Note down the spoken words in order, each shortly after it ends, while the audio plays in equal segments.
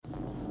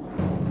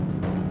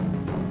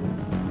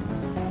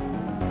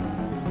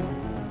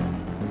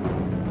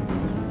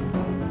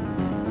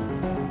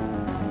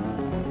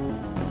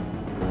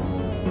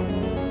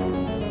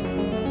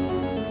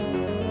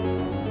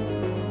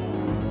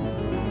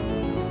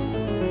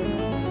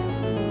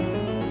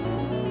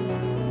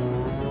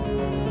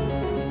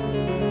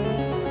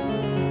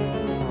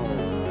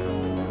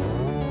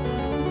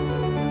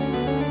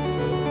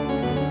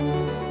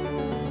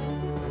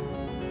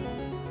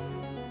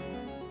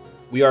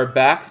We are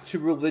back to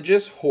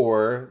religious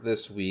horror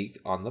this week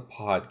on the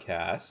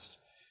podcast.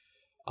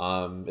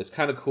 It's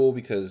kind of cool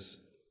because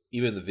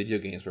even the video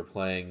games we're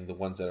playing, the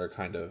ones that are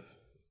kind of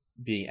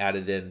being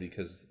added in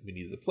because we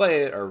needed to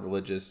play it, are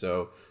religious,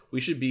 so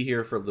we should be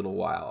here for a little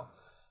while.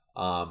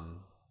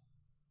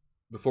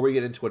 Before we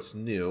get into what's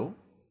new,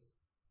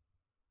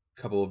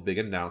 a couple of big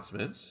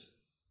announcements.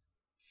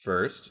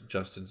 First,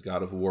 Justin's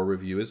God of War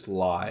review is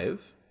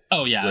live.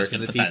 Oh yeah, where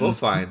can the people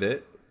find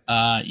it?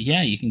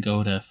 Yeah, you can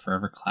go to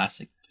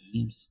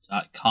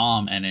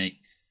foreverclassicgames.com and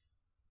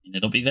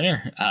it'll be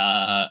there.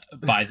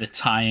 By the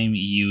time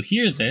you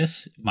hear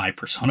this, my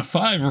Persona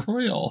 5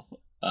 Royal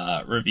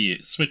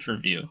Switch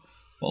review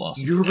will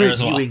also You're be there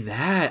reviewing as well.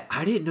 that?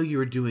 I didn't know you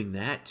were doing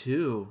that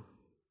too.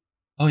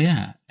 Oh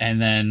yeah,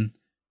 and then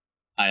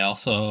I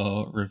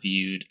also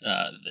reviewed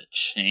The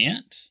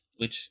Chant,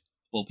 which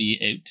will be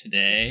out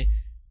today,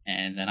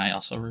 and then I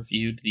also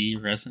reviewed the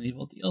Resident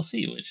Evil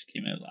DLC, which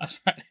came out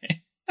last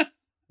Friday.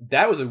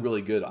 That was a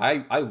really good.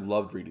 I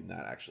loved reading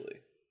that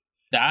actually.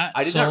 I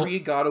did not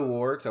read God of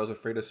War because I was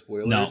afraid of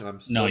spoilers, and I'm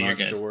still not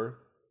sure.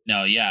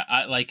 No,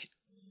 yeah,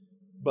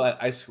 But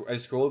I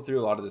scrolled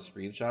through a lot of the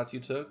screenshots you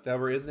took that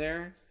were in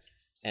there,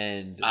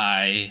 and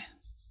I've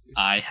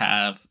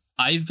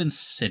been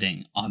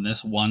sitting on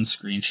this one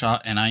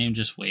screenshot, and I am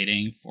just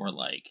waiting for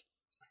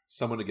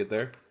someone to get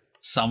there,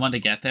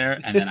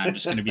 and then I'm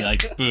just gonna be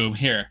like, boom,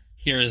 here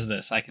is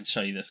this. I can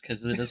show you this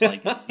because it is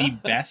like the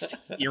best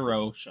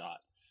hero shot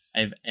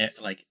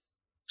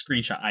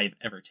screenshot I've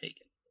ever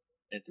taken.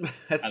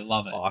 I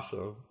love it.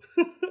 Awesome.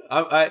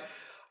 Like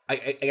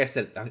I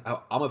said,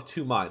 I'm of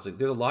two minds. Like,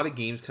 there's a lot of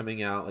games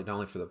coming out, like not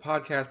only for the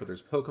podcast, but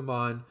there's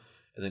Pokemon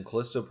and then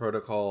Callisto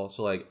Protocol.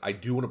 So like, I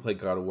do want to play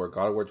God of War.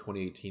 God of War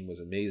 2018 was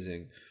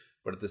amazing,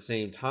 but at the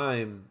same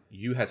time,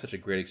 you had such a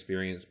great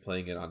experience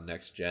playing it on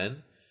next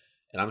gen,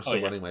 and I'm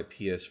still running my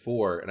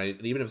PS4. And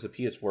even if it's a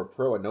PS4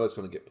 Pro, I know it's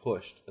going to get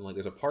pushed. And like,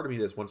 there's a part of me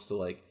that wants to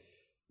like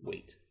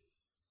wait.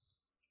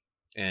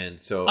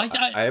 And so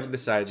I haven't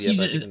decided yet,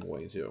 but I think I'm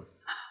going to.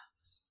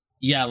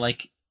 Yeah,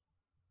 like,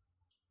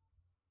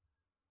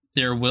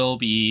 there will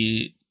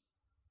be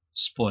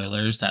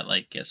spoilers that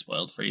like get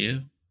spoiled for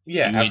you.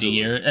 Yeah, absolutely. A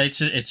year. It's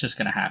just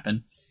gonna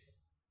happen.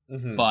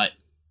 Mm-hmm. But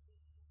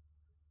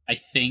I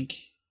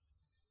think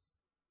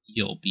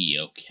you'll be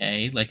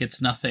okay. Like,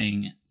 it's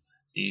nothing.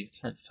 See,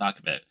 it's hard to talk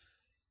about.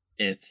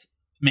 It's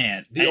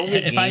the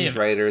only games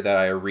writer that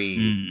I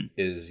read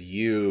is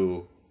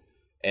you.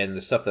 And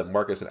the stuff that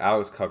Marcus and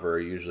Alex cover are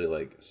usually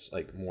like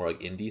more like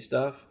indie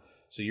stuff.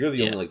 So you're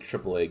the only like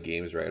AAA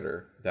games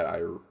writer that I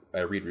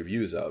read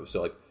reviews of.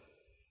 So like,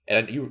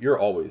 and you're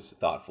always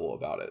thoughtful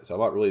about it. So I'm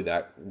not really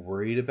that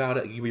worried about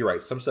it. You're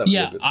right. Some stuff.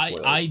 Yeah, will get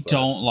spoiled, I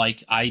don't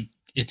like.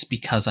 It's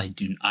because I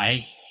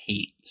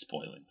hate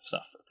spoiling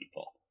stuff for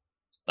people.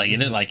 Like,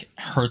 it like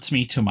hurts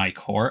me to my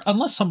core.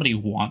 Unless somebody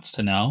wants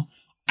to know,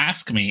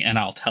 ask me and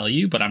I'll tell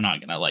you, but I'm not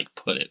gonna like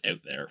put it out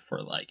there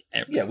for like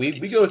everything. Yeah,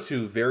 we go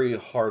to very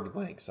hard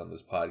lengths on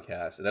this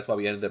podcast, and that's why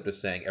we ended up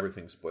just saying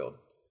everything's spoiled.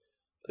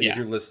 Like, if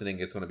you're listening,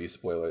 it's going to be a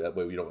spoiler. That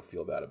way we don't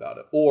feel bad about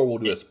it. Or we'll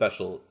do a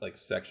special like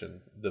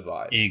section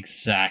divide.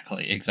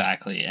 Exactly.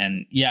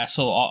 And yeah,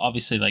 so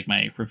obviously like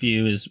my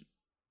review is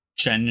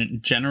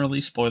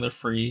generally spoiler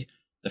free.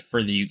 The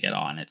further you get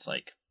on, it's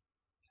like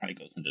kind of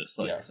goes into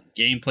some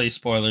gameplay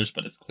spoilers,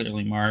 but it's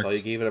clearly marked. So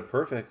you gave it a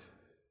perfect.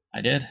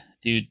 I did.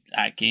 Dude,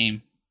 that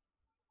game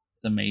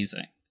is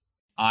amazing.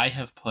 I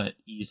have put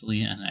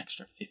easily an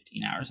extra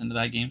 15 hours into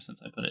that game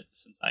since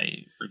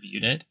I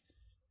reviewed it.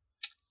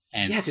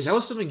 And yeah, because that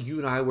was something you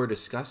and I were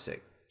discussing,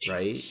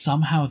 right?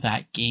 Somehow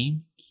that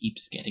game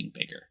keeps getting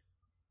bigger.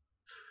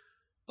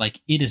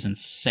 Like, it is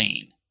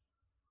insane.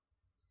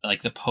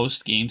 Like, the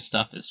post-game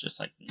stuff is just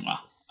like,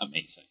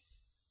 amazing.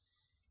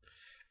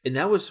 And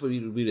that was what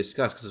we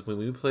discussed, because when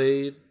we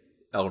played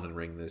Elden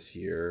Ring this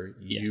year,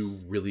 you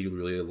really,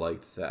 really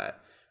liked that.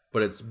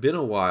 But it's been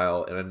a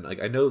while, and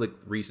like I know like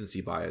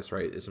recency bias,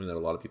 right, is something that a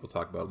lot of people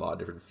talk about in a lot of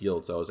different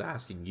fields. So I was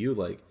asking you,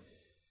 like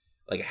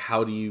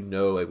how do you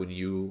know, like, when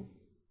you're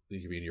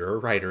a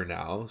writer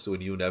now, so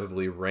when you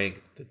inevitably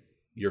rank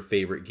your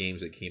favorite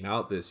games that came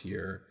out this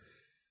year,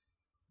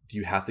 do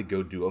you have to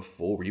go do a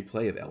full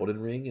replay of Elden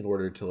Ring in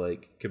order to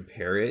like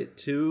compare it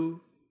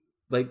to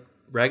like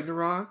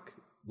Ragnarok?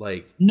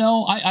 Like,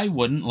 no, I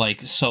wouldn't.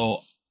 Like,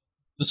 so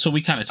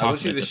we kind of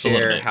talked about this a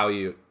little bit. How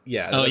you,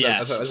 yeah. Oh yeah. I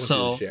want you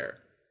to share.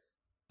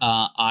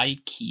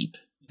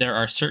 There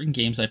are certain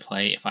games I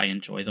play if I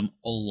enjoy them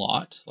a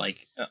lot,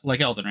 like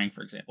Elden Ring,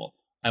 for example.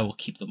 I will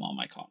keep them on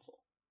my console.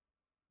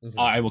 Mm-hmm.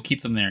 I will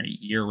keep them there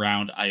year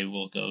round. I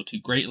will go to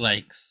great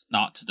lengths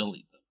not to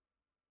delete them.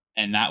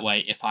 And that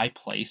way, if I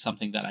play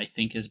something that I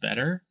think is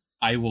better,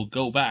 I will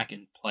go back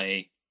and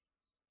play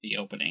the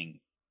opening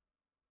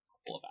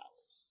couple of hours.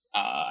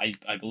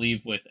 I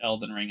believe with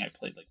Elden Ring, I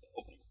played like the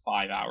opening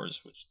 5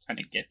 hours, which kind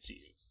of gets you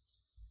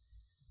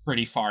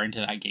pretty far into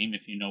that game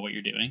if you know what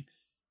you're doing.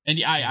 And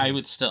yeah, I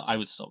would still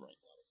rank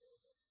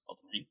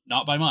Elden Ring,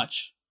 not by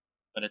much,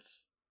 but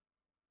it's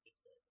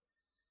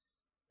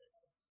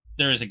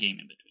there is a game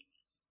in between.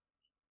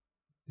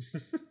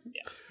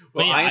 Yeah.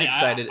 Well, yeah, I'm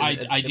excited.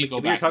 I do go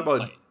we back were talking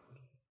and about, play.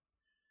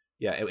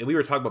 yeah, and we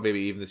were talking about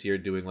maybe even this year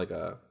doing like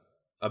a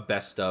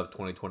best of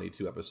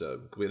 2022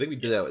 episode. I think we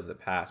did that in the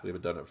past. We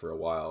haven't done it for a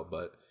while,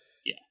 but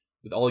yeah,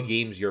 with all the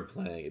games you're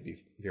playing, it'd be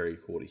very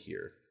cool to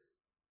hear.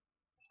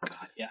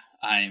 God, yeah,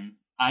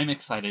 I'm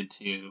excited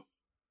to.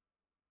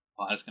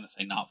 Well, I was going to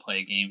say not play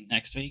a game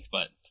next week,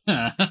 but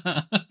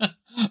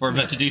we're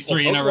about to do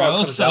 3 in a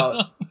row.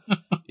 So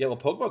yeah, well,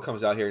 Pokemon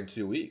comes out here in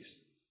 2 weeks.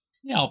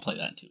 Yeah, I'll play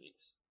that in 2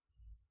 weeks.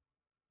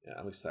 Yeah,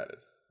 I'm excited.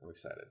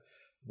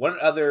 One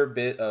other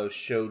bit of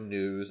show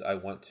news I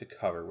want to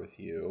cover with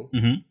you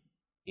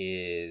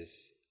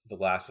is The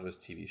Last of Us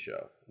TV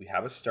show. We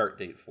have a start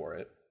date for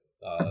it.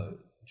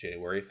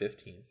 January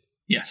 15th.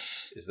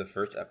 Yes. Is the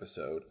first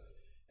episode.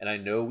 And I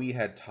know we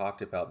had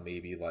talked about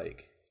maybe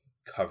like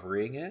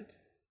covering it.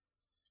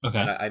 Okay.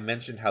 And I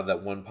mentioned how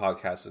that one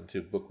podcast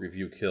into Book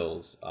Review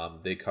Kills,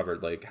 they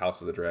covered like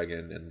House of the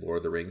Dragon and Lord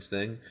of the Rings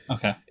thing.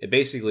 Okay. It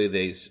basically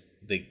they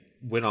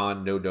went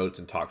on no notes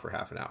and talked for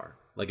half an hour.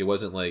 Like it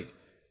wasn't like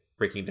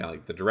breaking down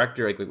like the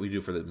director like we do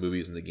for the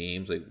movies and the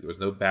games. Like there was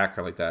no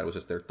background like that. It was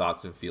just their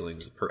thoughts and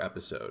feelings per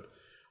episode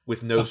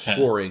with no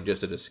scoring,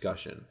 just a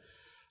discussion.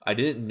 I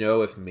didn't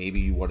know if maybe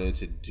you wanted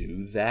to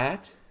do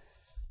that.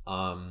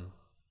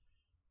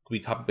 We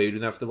talked about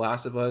doing that for The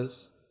Last of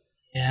Us.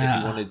 Yeah.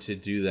 If you wanted to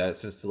do that,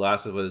 since The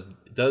Last of Us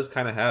does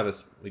kind of have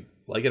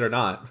like it or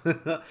not,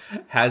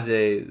 has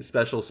a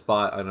special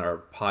spot on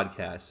our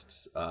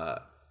podcasts.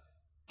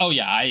 Oh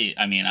yeah, I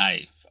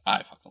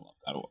fucking love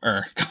God of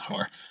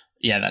War.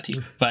 Yeah, that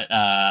team. But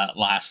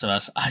Last of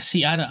Us, I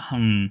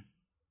don't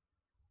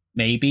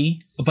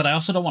maybe, but I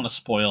also don't want to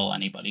spoil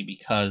anybody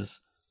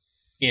because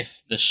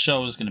if the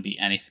show is going to be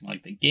anything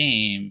like the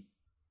game,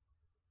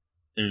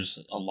 there's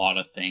a lot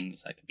of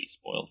things that can be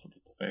spoiled for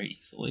people very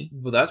easily.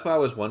 Well, that's why I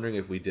was wondering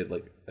if we did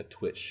like a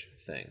Twitch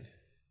thing.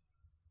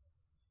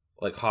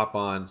 Like hop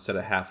on, set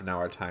a half an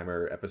hour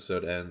timer,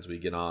 episode ends, we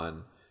get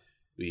on,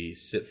 we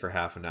sit for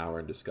half an hour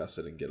and discuss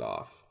it and get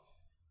off.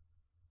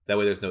 That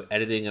way there's no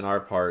editing on our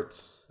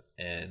parts,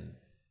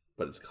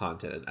 but it's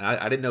content. And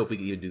I didn't know if we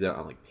could even do that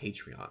on like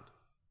Patreon.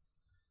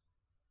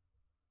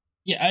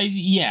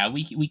 Yeah,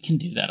 we can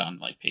do that on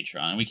like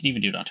Patreon, and we can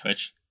even do it on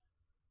Twitch.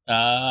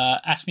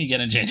 Ask me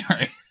again in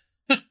January.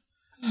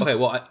 Okay,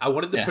 well, I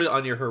wanted to put it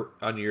on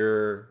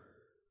your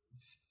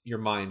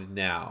mind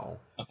now.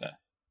 Okay.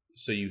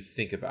 So you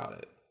think about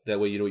it. That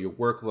way you know what your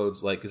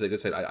workload's like. Because like I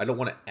said, I don't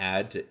want to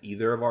add to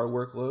either of our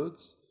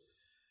workloads.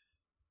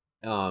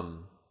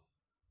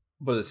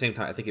 But at the same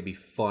time, I think it'd be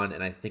fun,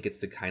 and I think it's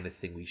the kind of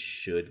thing we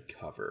should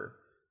cover.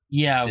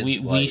 Yeah,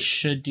 we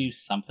should do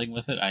something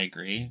with it. I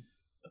agree.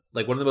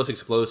 Like one of the most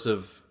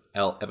explosive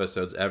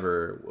episodes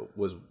ever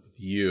was with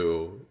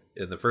you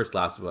in the first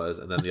Last of Us,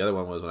 and then the other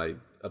one was when I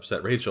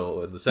upset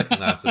Rachel in the second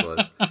Last of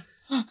Us.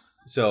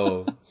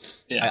 So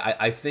yeah.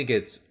 I think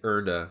it's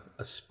earned a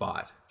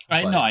spot.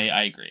 I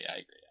agree.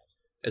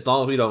 As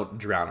long as we don't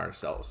drown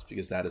ourselves,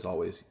 because that is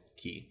always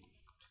key.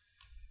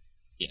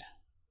 Yeah.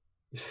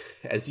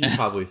 As you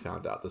probably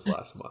found out this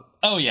last month.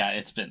 Oh yeah,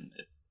 it's been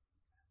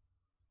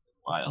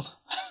wild.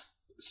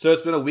 So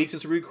it's been a week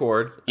since we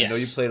record. Yes. I know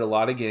you played a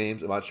lot of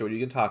games. I'm not sure what you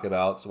can talk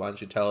about, so why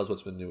don't you tell us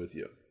what's been new with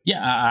you? Yeah,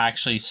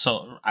 actually,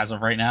 so as of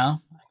right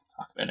now, I can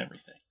talk about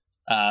everything.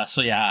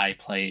 So yeah, I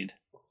played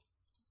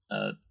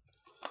a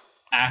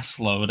ass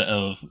load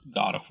of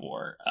God of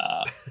War.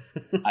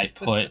 I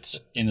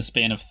put, in the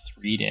span of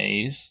 3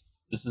 days,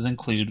 this is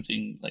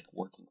including like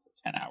working for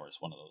 10 hours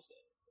one of those days,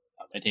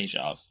 my day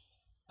job,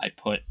 I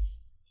put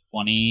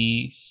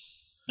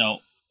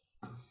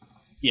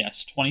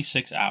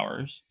 26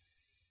 hours.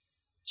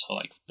 So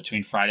like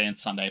between Friday and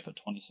Sunday, I put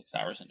 26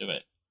 hours into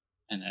it.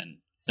 And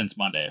then since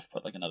Monday, I've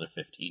put like another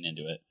 15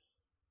 into it.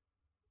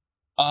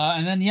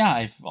 And then, yeah,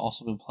 I've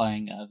also been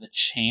playing The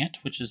Chant,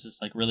 which is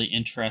this like really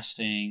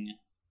interesting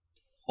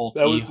whole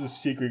That was the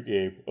secret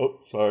game. Oh,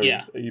 sorry.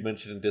 Yeah. You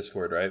mentioned in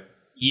Discord, right?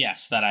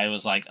 Yes, that I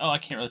was like, I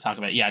can't really talk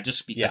about it. Yeah,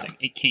 just because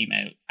it came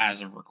out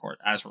as we're recording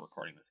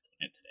this, it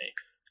came out today.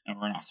 And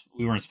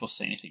we weren't supposed to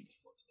say anything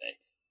before today.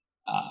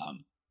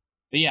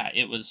 But yeah,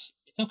 it's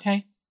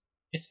okay.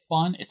 It's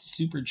fun. It's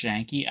super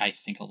janky. I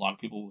think a lot of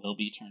people will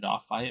be turned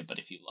off by it, but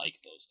if you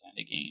like those kind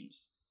of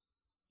games,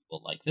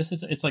 people like this.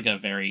 It's like a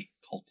very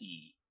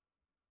culty.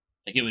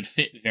 Like it would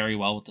fit very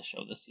well with the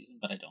show this season,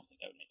 but I don't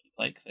think I would make you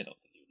play because I don't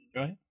think you would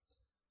enjoy it.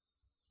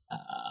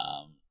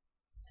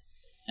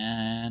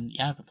 And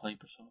yeah, I've been playing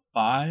Persona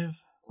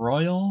 5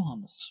 Royal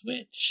on the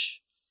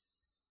Switch,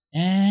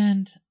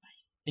 and I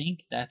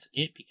think that's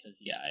it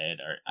because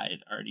I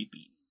had already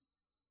beaten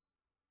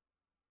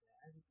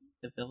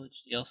the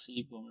Village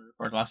DLC when we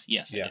recorded last.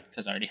 Yes, I did,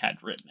 because I already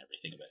had written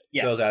everything about it.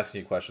 Yes. I was asking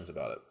you questions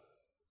about it.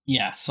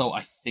 Yeah, so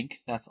I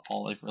think that's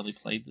all I've really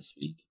played this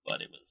week,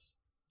 but it was...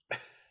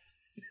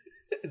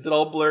 Is it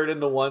all blurred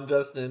into one,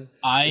 Justin?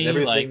 Is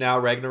everything now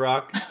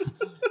Ragnarok?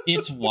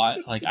 It's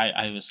what, like,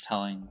 I was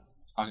talking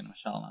to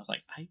Michelle, and I was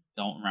like, I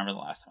don't remember the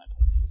last time I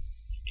played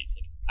games.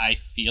 Like, I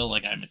feel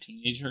like I'm a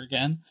teenager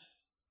again,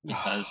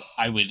 because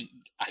I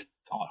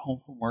got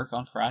home from work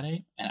on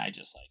Friday, and I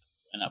just, like,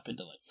 went up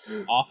into like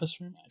the office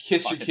room.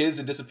 Kissed your kids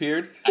and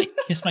disappeared? I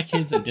kissed my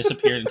kids and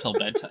disappeared until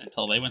bedtime.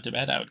 Until they went to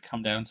bed, I would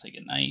come down and say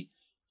goodnight,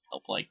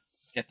 help like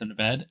get them to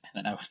bed, and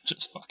then I would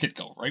just fucking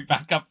go right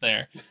back up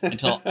there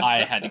until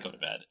I had to go to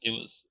bed. It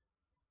was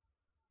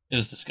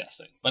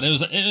disgusting, but it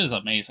was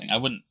amazing.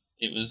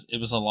 It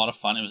was a lot of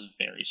fun. It was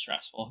very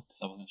stressful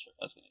because I wasn't sure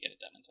if I was going to get it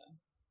done in time.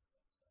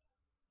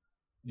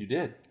 You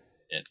did.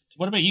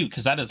 What about you?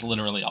 Because that is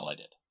literally all I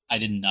did. I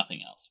did nothing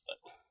else. But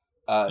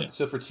yeah.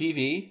 So for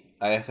TV,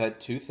 I have had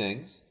two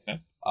things. Okay.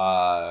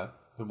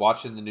 Been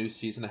watching the new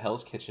season of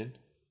Hell's Kitchen.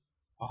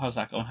 Oh, how's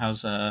that going?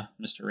 How's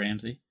Mr.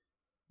 Ramsay?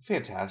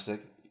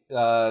 Fantastic.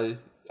 I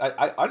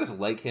just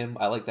like him.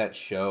 I like that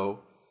show.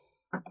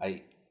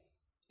 I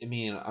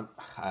mean,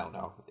 I don't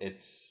know.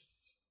 It's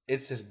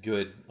just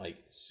good, like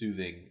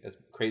soothing. As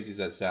crazy as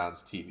that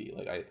sounds, TV.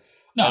 Like I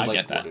like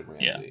get Gordon that.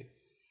 Ramsay. Yeah.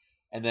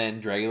 And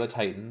then Dragula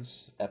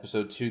Titans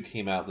episode 2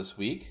 came out this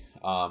week.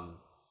 The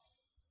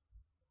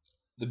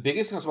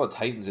biggest thing about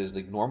Titans is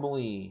like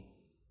normally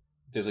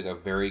there's like a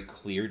very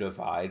clear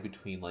divide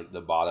between like the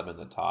bottom and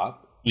the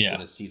top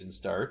when a season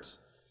starts.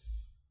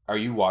 Are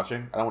you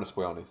watching? I don't want to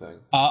spoil anything.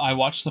 I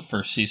watched the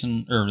first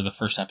season or the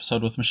first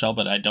episode with Michelle,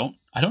 but I don't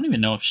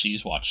even know if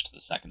she's watched the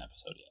second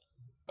episode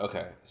yet.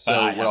 Okay, so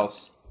what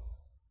else?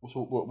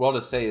 What I'll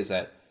just say is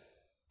that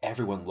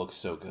everyone looks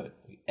so good.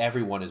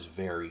 Everyone is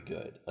very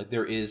good. Like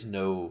there is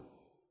no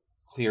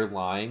clear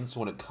line. So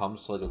when it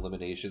comes to like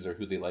eliminations or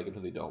who they like and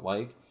who they don't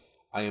like,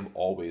 I am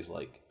always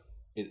like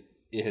it.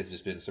 It has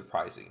just been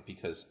surprising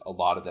because a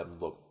lot of them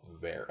look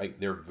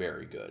they're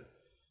very good.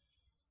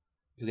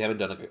 Because they haven't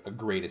done like a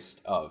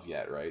greatest of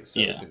yet, right?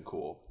 So it's been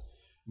cool.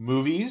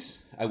 Movies.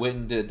 I went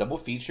and did a double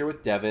feature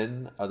with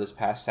Devin this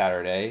past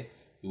Saturday.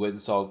 We went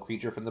and saw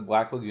Creature from the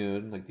Black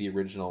Lagoon, like the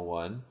original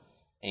one,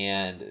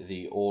 and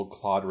the old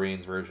Claude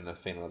Rains version of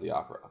Phantom of the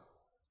Opera.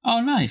 Oh,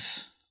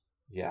 nice.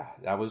 Yeah,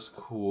 that was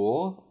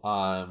cool.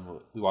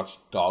 We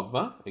watched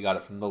Dogma. I got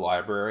it from the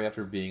library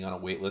after being on a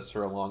wait list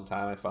for a long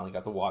time. I finally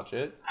got to watch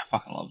it. I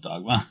fucking love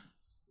Dogma.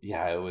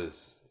 Yeah, it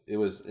was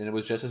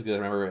just as good.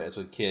 I remember as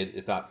a kid,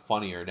 if not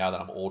funnier, now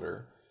that I'm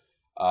older.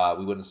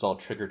 We went and saw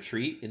Trick or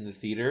Treat in the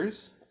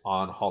theaters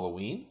on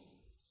Halloween,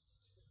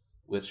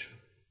 which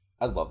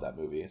I love that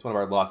movie. It's one of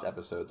our lost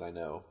episodes, I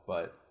know,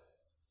 but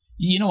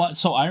you know what?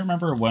 So I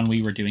remember when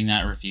we were doing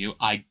that review,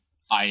 I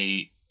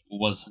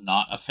was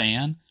not a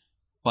fan,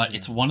 but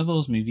it's one of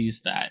those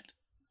movies that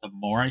the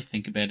more I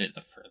think about it,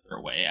 the further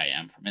away I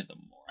am from it, the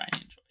more I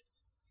enjoy it.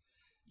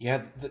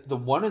 Yeah, the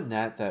one in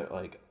that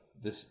like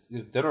this,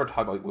 then we're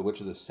talking about like,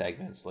 which of the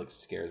segments like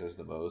scares us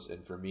the most,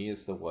 and for me,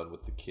 it's the one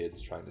with the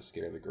kids trying to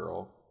scare the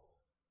girl.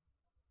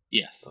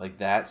 Yes, like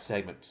that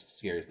segment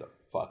scares the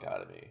fuck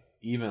out of me.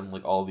 Even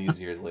like all these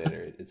years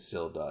later, it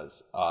still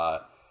does.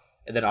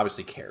 And then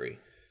obviously Carrie.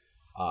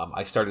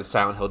 I started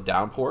Silent Hill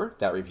Downpour.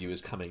 That review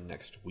is coming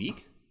next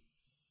week.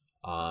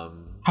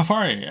 How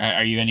far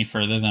are you any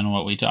further than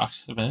what we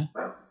talked about?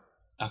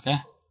 Okay.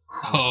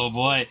 Oh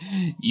boy,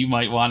 you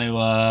might want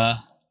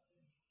to.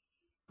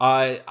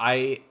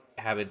 I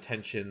have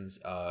intentions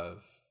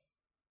of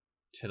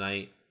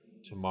tonight,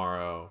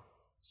 tomorrow,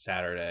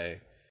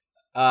 Saturday,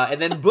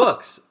 and then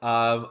books.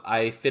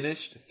 I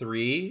finished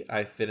 3.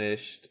 I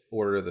finished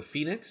Order of the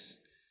Phoenix.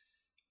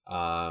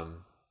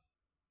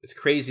 It's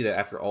crazy that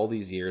after all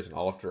these years and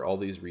after all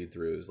these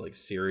read-throughs, like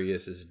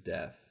Sirius's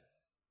death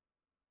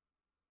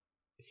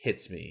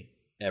hits me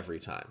every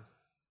time.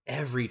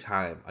 Every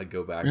time I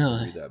go back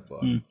and read that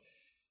book.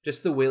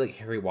 Just the way like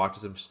Harry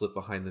watches him slip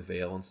behind the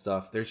veil and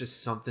stuff. There's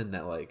just something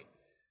that like,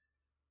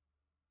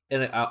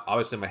 and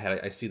obviously in my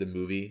head I see the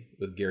movie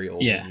with Gary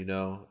Oldman, you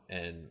know,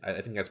 and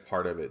I think that's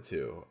part of it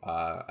too.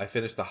 I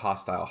finished The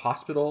Hostile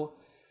Hospital.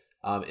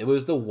 It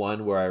was the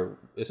one where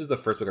this is the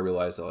first book I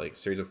realized that like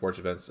Series of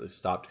Fortune Events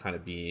stopped kind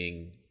of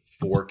being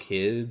for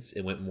kids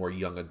and went more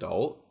young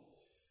adult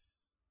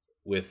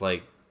with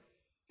like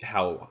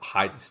how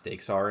high the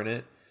stakes are in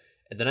it.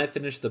 And then I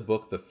finished the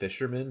book The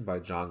Fisherman by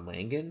John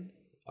Langan.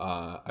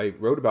 I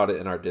wrote about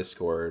it in our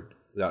Discord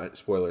without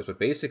spoilers, but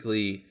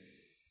basically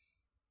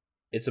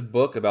it's a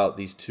book about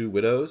these 2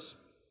 widows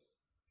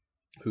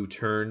who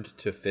turned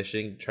to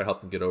fishing, try to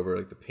help them get over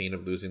like the pain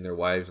of losing their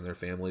wives and their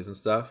families and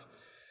stuff.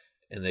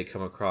 And they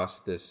come across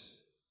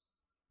this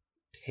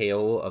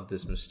tale of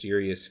this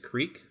mysterious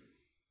creek.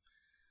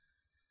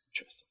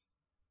 Interesting.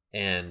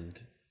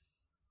 And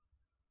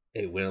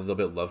it went a little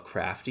bit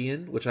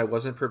Lovecraftian, which I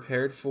wasn't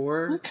prepared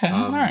for. Okay,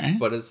 all right.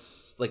 But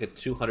it's like a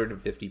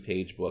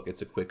 250-page book.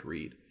 It's a quick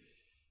read.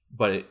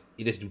 But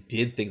it just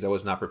did things I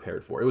was not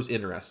prepared for. It was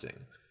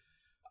interesting.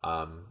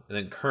 And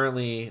then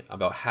currently,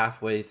 about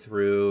halfway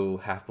through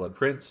Half-Blood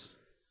Prince.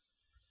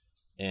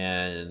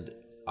 And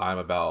I'm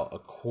about a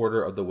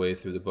quarter of the way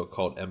through the book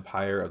called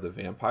Empire of the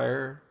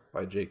Vampire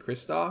by Jay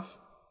Kristoff.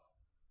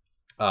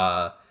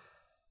 I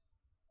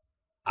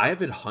have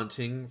been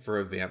hunting for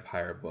a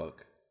vampire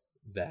book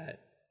that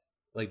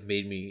like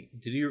made me.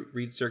 Did you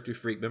read Cirque du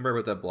Freak? Remember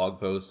about that blog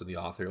post and the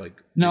author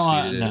like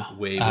no.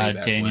 way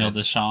back Daniel when?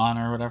 Deshawn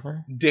or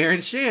whatever.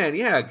 Darren Shan,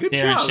 yeah, good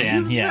Darren job.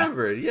 Shan, You yeah.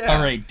 remembered, yeah.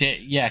 All right,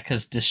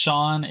 because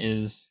Deshawn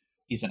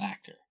he's an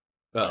actor.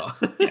 Oh,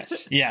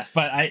 yes,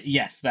 but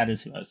that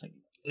is who I was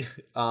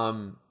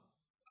thinking.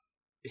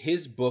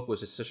 His book was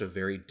just such a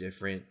very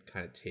different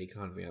kind of take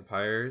on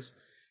vampires,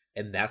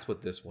 and that's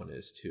what this one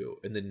is too.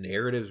 And the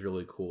narrative's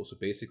really cool. So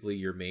basically,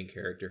 your main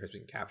character has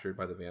been captured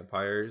by the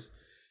vampires,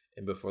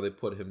 and before they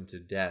put him to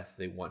death,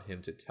 they want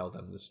him to tell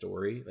them the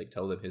story, like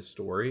tell them his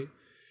story.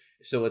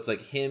 So it's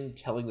like him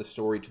telling the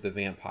story to the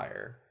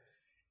vampire,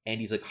 and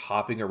he's like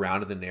hopping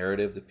around in the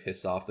narrative to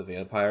piss off the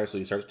vampire. So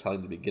he starts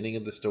telling the beginning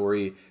of the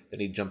story,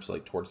 then he jumps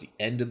like towards the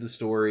end of the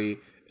story,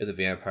 and the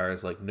vampire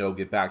is like, no,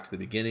 get back to the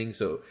beginning.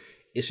 So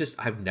it's just,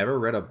 I've never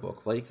read a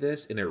book like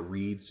this, and it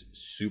reads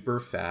super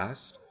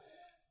fast.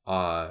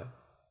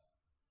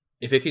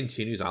 If it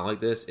continues on like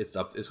this, it's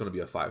going to be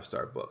a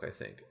 5-star book. I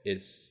think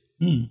it's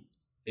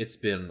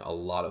been a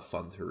lot of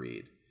fun to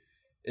read.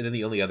 And then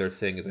the only other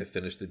thing is I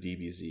finished the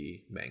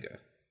DBZ manga.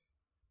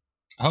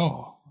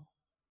 Oh,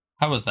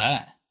 how was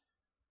that?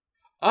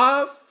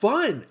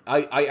 Fun.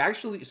 I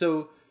actually,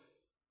 so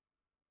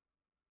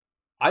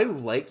I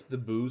liked the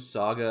Boo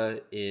saga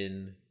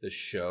in the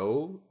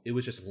show. It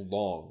was just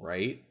long,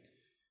 right?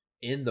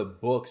 In the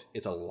books,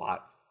 it's a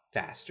lot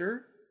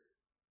faster.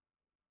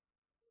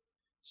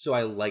 So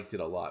I liked it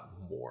a lot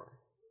more.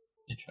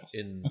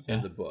 Interesting.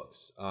 In the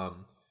books.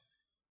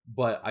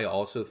 But I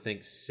also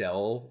think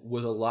Cell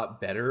was a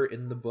lot better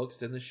in the books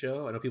than the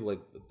show. I know people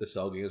like the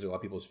Cell games are a lot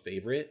of people's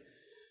favorite.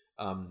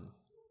 I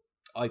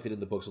liked it in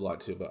the books a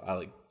lot too, but I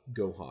like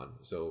Gohan.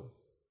 So,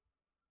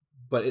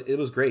 but it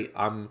was great.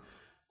 I'm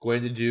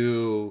going to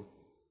do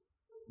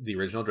the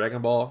original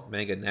Dragon Ball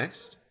manga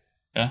next.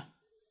 Yeah.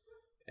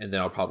 And then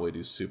I'll probably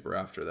do Super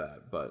after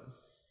that. But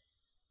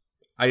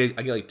I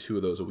get like 2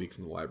 of those a week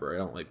from the library. I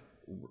don't like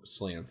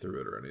slam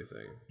through it or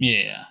anything.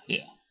 Yeah.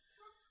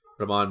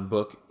 But I'm on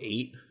book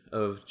 8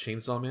 of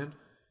Chainsaw Man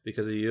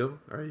because of you.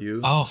 Are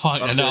you? Oh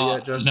fuck!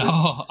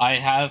 No, I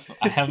have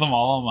them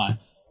all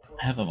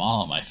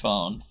on my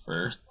phone.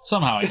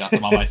 Somehow I got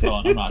them on my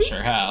phone. I'm not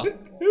sure how.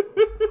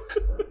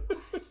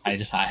 I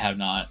have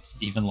not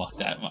even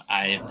looked at them.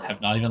 I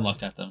have not even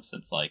looked at them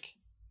since like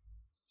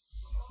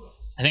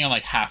I think I'm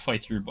like halfway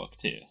through book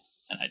 2,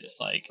 and I just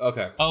like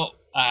okay. Oh,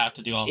 I have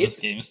to do all this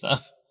game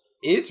stuff.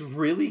 It's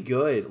really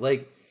good.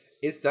 Like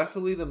it's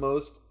definitely the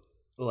most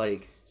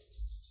like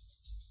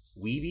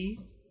weeby.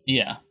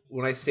 Yeah.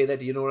 When I say that,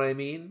 do you know what I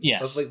mean?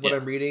 Yes. Of like what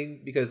I'm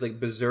reading, because like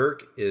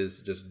Berserk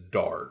is just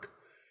dark.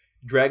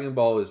 Dragon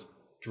Ball is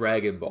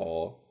Dragon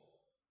Ball.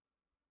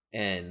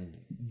 And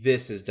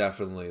this is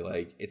definitely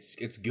like it's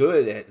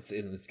good.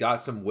 It's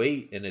got some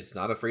weight, and it's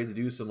not afraid to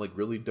do some like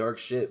really dark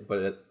shit.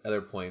 But at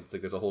other points,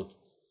 like there's a whole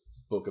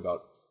book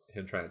about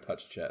him trying to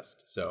touch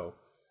chest. So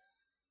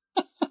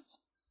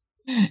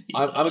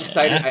I'm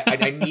excited.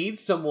 I need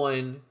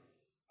someone.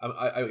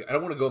 I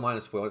don't want to go online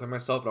and spoil it for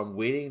myself, but I'm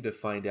waiting to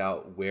find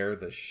out where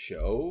the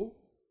show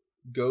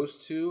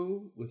goes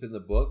to within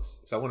the books.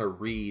 So I want to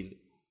read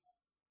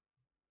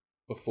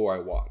before I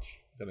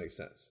watch. If that makes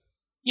sense.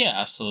 Yeah,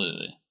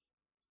 absolutely.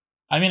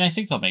 I mean, I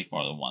think they'll make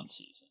more than one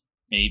season.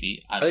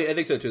 Maybe. I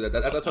think so too.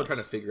 That's what I'm trying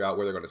to figure out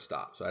where they're going to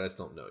stop. So I just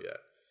don't know yet.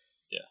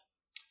 Yeah.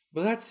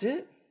 But that's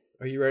it.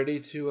 Are you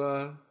ready to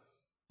go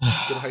to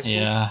high school?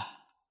 Yeah,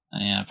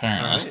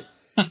 apparently. All right.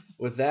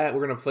 With that,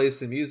 we're going to play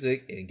some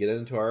music and get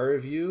into our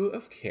review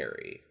of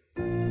Carrie.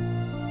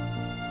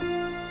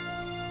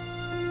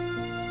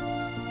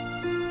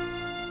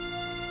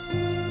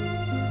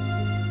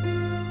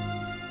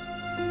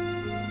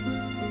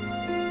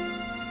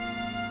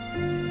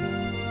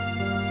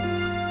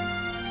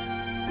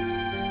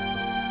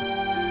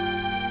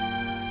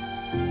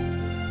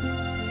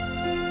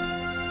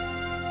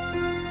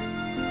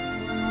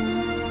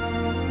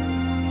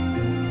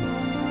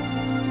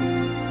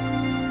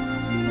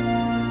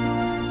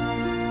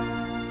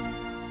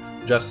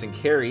 Justin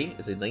Carey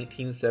is a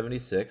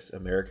 1976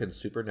 American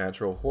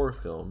supernatural horror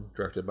film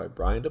directed by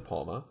Brian De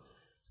Palma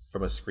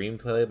from a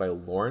screenplay by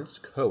Lawrence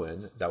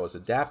Cohen that was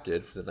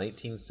adapted for the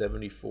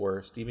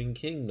 1974 Stephen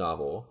King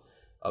novel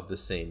of the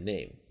same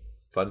name.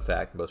 Fun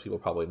fact, most people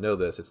probably know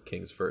this, it's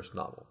King's first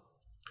novel.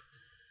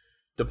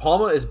 De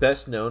Palma is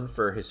best known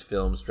for his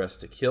films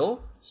Dressed to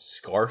Kill,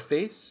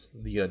 Scarface,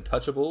 The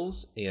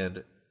Untouchables,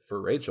 and,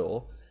 for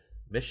Rachel,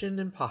 Mission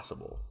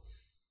Impossible.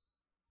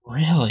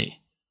 Really?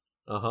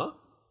 Uh-huh.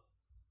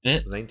 The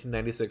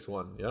 1996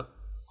 one, yep.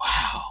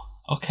 Wow.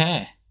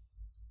 Okay.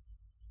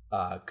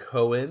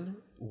 Cohen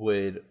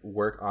would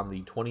work on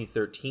the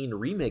 2013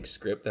 remake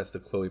script. That's the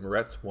Chloe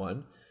Moretz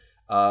one.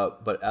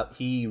 But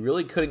he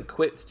really couldn't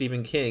quit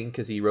Stephen King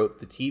because he wrote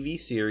the TV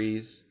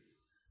series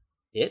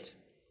It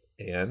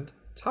and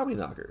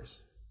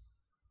Tommyknockers.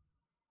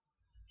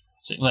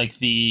 Like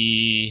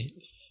the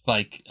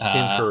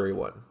Tim Curry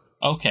one.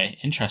 Okay,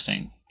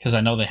 interesting. Because I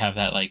know they have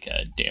that like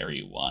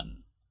dairy one.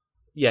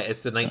 Yeah,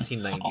 it's the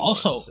 1990.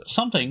 Also,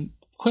 something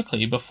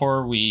quickly,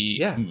 before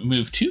we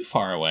move too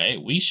far away,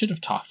 we should have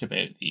talked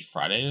about the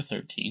Friday the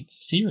 13th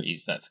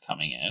series that's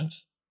coming out.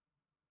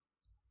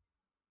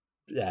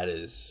 That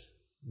is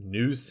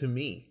news to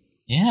me.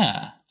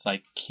 Yeah, it's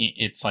like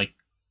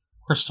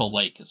Crystal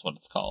Lake is what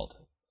it's called.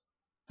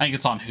 I think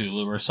it's on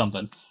Hulu or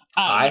something.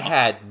 I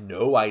had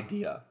no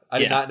idea. I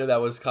did not know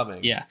that was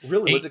coming. Yeah.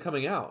 Really? When's it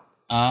coming out?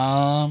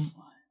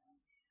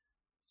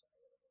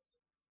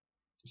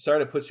 Sorry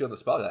to put you on the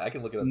spot. I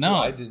can look it up too.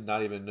 I did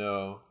not even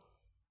know.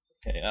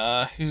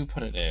 Okay, who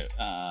put it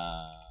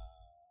out?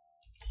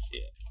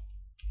 Shit.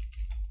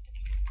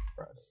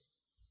 Friday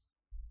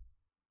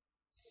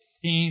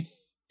 13th.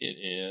 It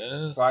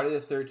is Friday the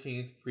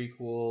 13th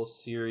prequel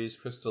series,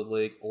 Crystal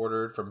Lake,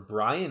 ordered from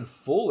Brian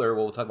Fuller.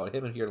 We'll talk about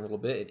him in here in a little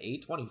bit.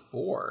 In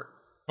A24.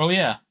 Oh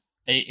yeah,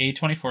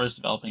 A24 is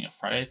developing a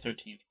Friday the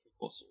 13th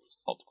prequel series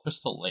called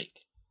Crystal Lake.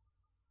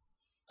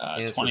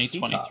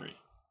 2023.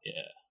 Yeah,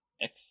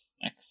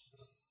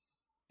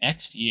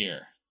 next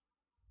year.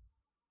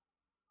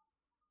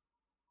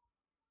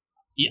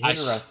 Yeah,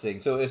 interesting.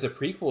 So it's a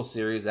prequel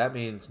series. That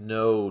means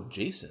no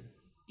Jason.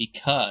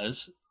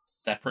 Because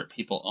separate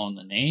people own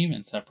the name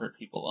and separate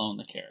people own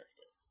the character.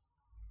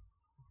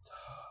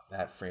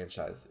 That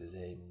franchise is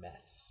a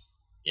mess.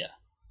 Yeah.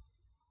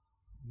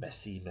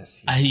 Messy.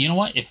 You know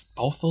what? If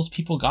both those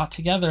people got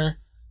together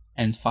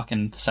and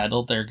fucking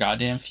settled their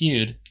goddamn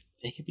feud,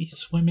 they could be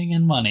swimming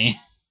in money.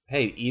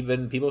 Hey,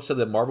 even people said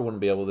that Marvel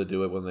wouldn't be able to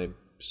do it when they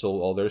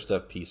sold all their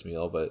stuff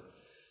piecemeal, but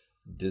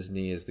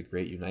Disney is the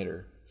great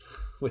uniter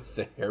with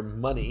their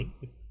money.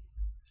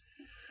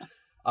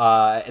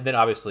 And then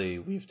obviously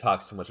we've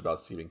talked so much about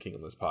Stephen King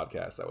on this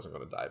podcast, I wasn't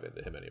going to dive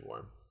into him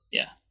anymore.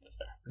 Yeah, that's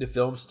fair. The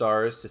film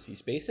stars Sissy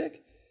Spacek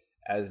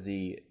as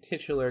the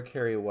titular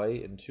Carrie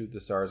White, and two of the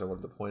stars I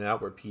wanted to point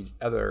out were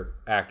other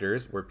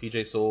actors were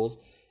PJ Soles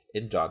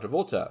and John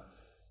Travolta.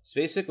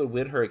 Spacek would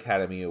win her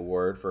Academy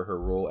Award for her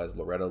role as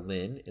Loretta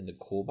Lynn in The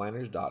Coal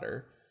Miner's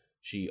Daughter.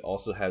 She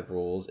also had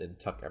roles in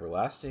Tuck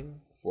Everlasting,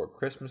 Four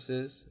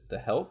Christmases, The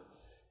Help,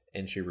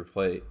 and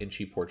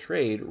she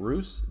portrayed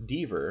Ruth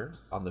Deaver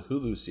on the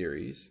Hulu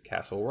series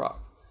Castle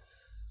Rock.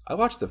 I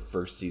watched the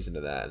first season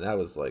of that, and that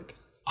was like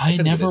I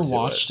never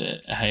watched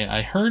it.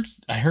 I heard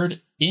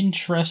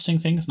interesting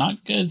things,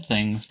 not good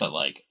things, but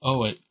like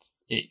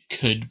it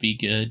could be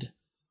good.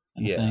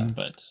 Thing,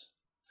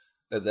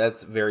 but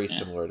that's very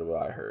similar to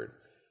what I heard.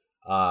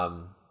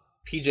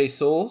 PJ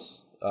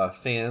Soles,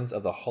 fans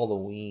of the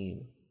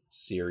Halloween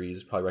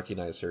series probably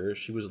recognize her.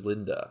 She was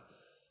Linda.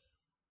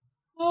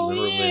 Oh, do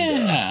you remember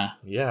Linda?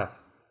 Yeah.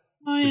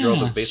 Oh, the girl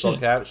with the baseball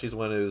cap. She's the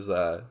one who's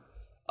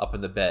up in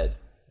the bed.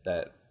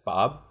 That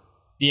Bob?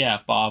 Yeah,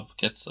 Bob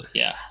gets it.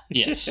 Yeah.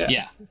 Yes.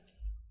 yeah.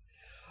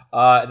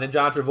 And then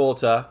John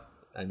Travolta.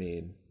 I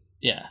mean,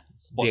 yeah.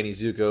 Danny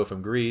Zuko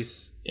from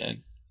Grease. Yeah.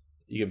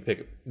 You can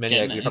pick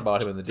many. We talk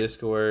about him in the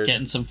Discord.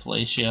 Getting some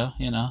fellatio,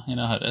 you know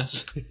how it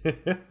is.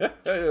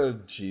 Oh,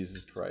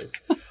 Jesus Christ.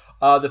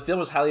 The film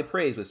was highly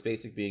praised, with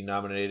Spacek being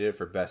nominated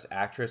for Best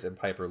Actress and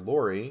Piper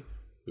Laurie,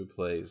 who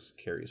plays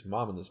Carrie's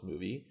mom in this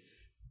movie,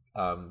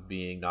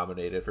 being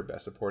nominated for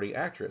Best Supporting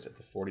Actress at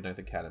the 49th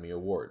Academy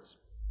Awards.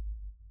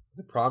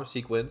 The prom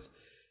sequence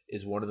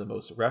is one of the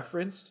most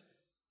referenced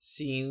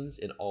scenes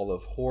in all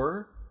of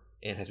horror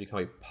and has become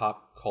a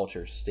pop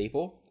culture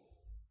staple.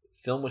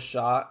 The film was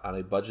shot on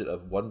a budget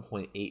of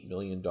 $1.8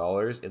 million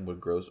and would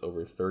gross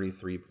over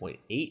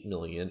 $33.8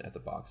 million at the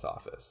box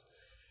office.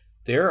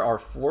 There are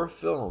 4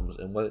 films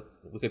in what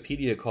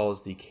Wikipedia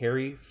calls the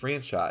Carrie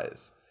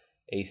franchise: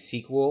 a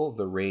sequel,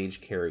 The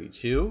Rage Carrie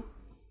 2,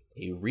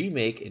 a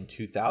remake in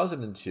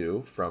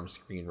 2002 from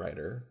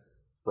screenwriter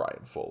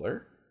Brian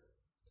Fuller,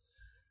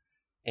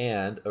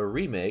 and a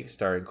remake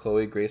starring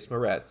Chloe Grace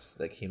Moretz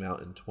that came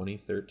out in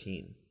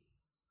 2013.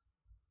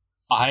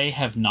 I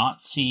have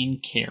not seen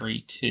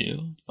Carrie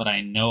 2, but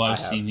I know I've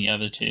seen the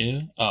other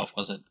 2. Oh,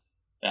 was it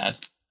bad?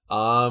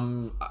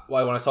 Well,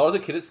 when I saw it as a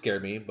kid, it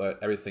scared me, but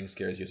everything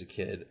scares you as a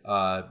kid.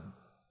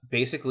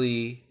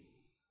 Basically,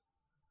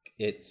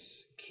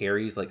 it's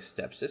Carrie's like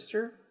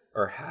stepsister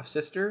or half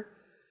sister,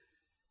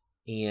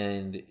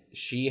 and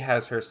she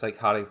has her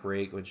psychotic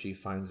break when she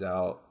finds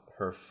out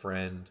her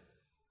friend,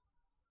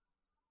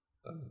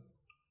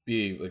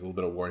 being like a little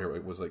bit of warning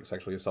here, was like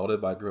sexually assaulted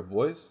by a group of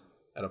boys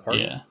at a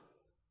party. Yeah.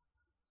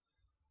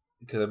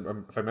 Because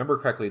if I remember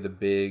correctly, the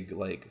big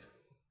because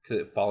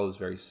it follows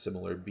very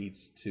similar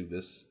beats to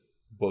this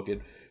book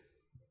and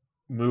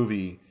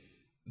movie,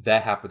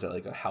 that happens at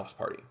like a house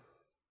party.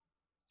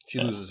 She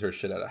loses her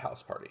shit at a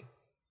house party.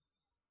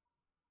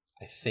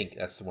 I think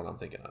that's the one I'm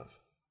thinking of.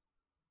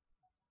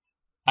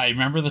 I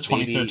remember the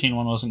 2013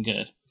 one wasn't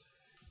good.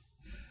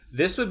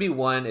 This would be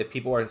one, if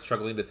people are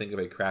struggling to think of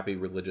a crappy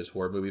religious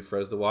horror movie for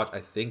us to watch, I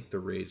think The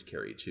Rage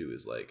Carrie 2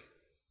 is like,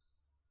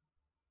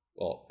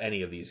 well,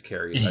 any of these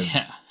Carries.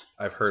 Yeah.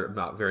 I've heard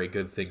not very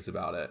good things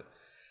about it.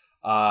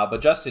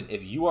 But Justin,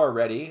 if you are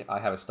ready, I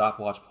have a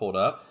stopwatch pulled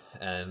up,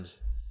 and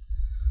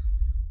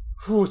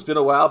it's been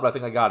a while, but I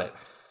think I got it.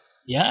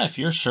 Yeah, if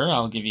you're sure,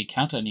 I'll give you a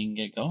count and you can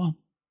get going.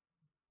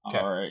 Okay.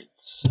 All right,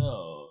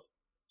 so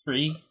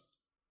 3,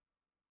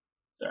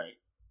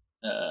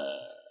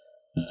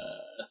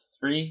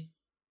 3,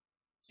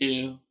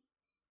 2,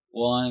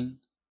 1,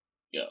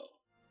 go.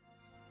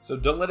 So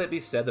don't let it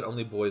be said that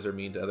only boys are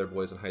mean to other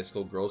boys in high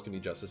school. Girls can be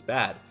just as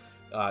bad.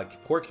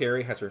 Poor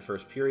Carrie has her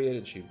first period,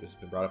 and she has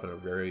been brought up in a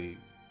very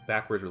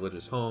backwards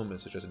religious home,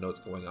 and so she doesn't know what's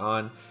going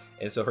on.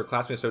 And so her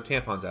classmates throw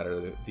tampons at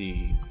her.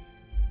 The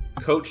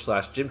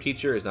coach/gym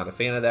teacher is not a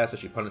fan of that, so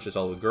she punishes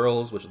all the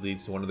girls, which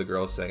leads to one of the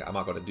girls saying, I'm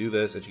not going to do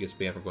this, and she gets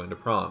banned from going to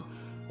prom.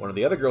 One of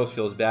the other girls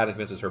feels bad and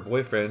convinces her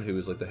boyfriend, who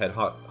is like the head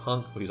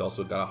hunk, but he's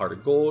also got a heart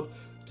of gold,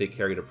 to take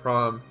Carrie to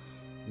prom.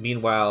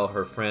 Meanwhile,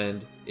 her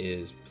friend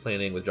is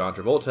planning with John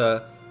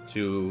Travolta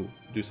to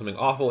do something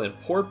awful and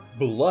pour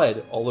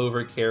blood all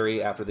over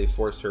Carrie after they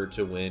force her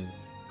to win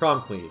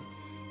prom queen.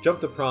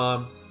 Jump the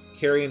prom.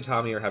 Carrie and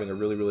Tommy are having a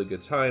really, really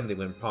good time. They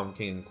win prom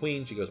king and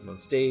queen. She goes up on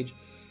stage,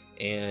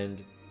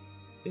 and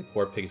they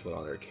pour pig's blood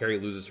on her. Carrie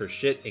loses her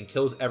shit and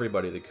kills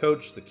everybody. The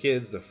coach, the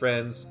kids, the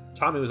friends.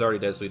 Tommy was already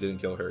dead, so he didn't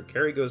kill her.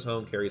 Carrie goes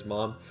home. Carrie's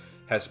mom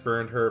has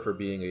spurned her for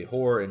being a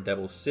whore and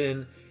devil's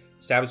sin.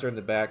 Stabs her in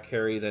the back.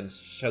 Carrie then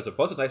shoves a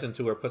busted knife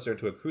into her, puts her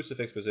into a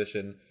crucifix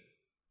position,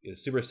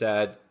 is super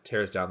sad,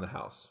 tears down the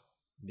house.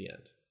 The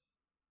end.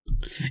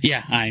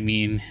 Yeah, I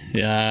mean,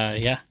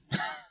 yeah.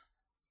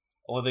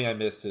 Only thing I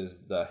missed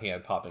is the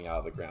hand popping out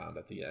of the ground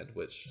at the end,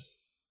 which...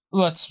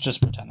 Let's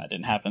just pretend that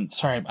didn't happen.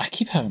 Sorry, I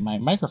keep having my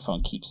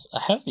microphone I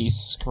have these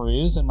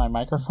screws in my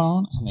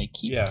microphone, and they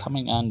keep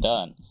coming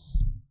undone.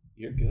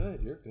 You're good.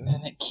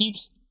 And it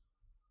keeps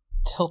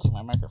tilting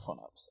my microphone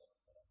up. So.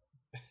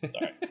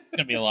 Sorry, it's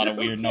gonna be a lot of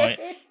weird noise.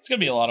 It's gonna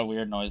be a lot of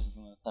weird noises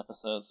in this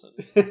episode. So,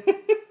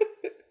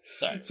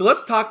 sorry. So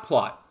let's talk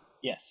plot.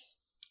 Yes.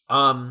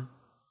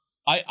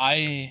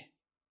 I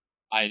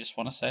just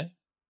want to say.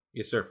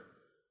 Yes, sir.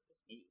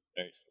 It's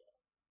very slow.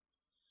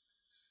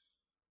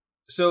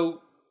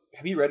 So,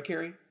 have you read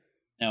Carrie?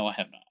 No, I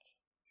have not.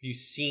 Have you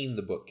seen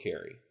the book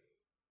Carrie?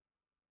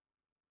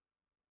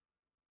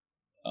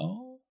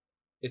 Oh.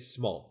 It's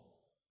small.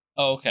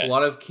 Oh, okay. A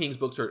lot of King's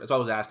books are... That's what I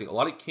was asking. A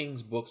lot of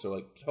King's books are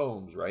like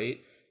tomes, right?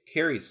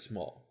 Carrie's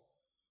small.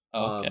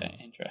 Okay,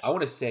 interesting. I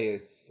want to say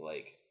it's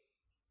like...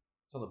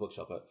 It's on the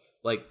bookshelf, but...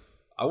 Like,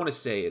 I want to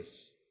say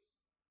it's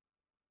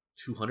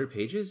 200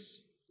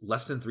 pages?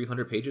 Less than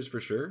 300 pages for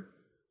sure.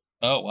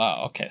 Oh,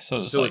 wow. Okay, so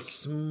it's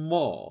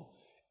small.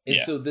 And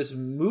so this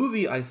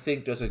movie, I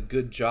think, does a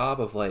good job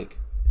of, like,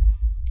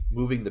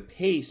 moving the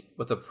pace.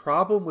 But the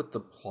problem with the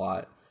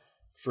plot,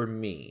 for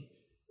me,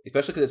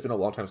 especially because it's been a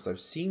long time since I've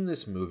seen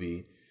this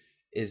movie,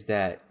 is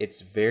that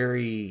it's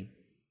very...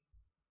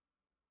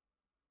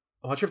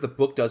 I'm not sure if the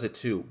book does it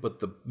too,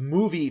 but the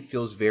movie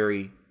feels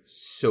very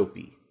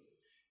soapy.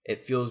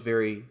 It feels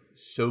very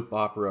soap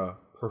opera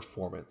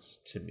performance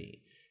to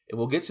me. And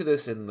we'll get to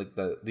this in like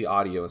the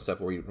audio and stuff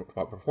where we talk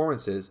about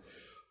performances.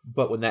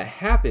 But when that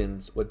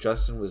happens, what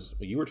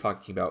you were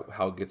talking about,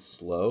 how it gets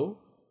slow,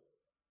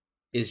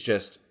 is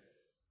just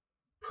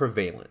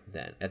prevalent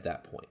then at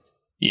that point.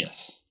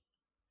 Yes.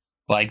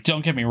 Like,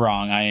 don't get me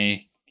wrong,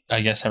 I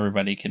guess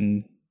everybody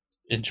can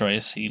enjoy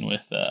a scene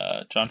with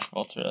John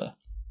Travolta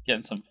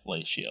getting some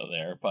fellatio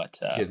there, but...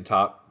 getting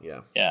top,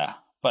 yeah. Yeah,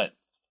 but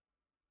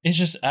it's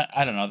just,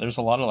 I don't know, there's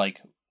a lot of,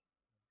 like...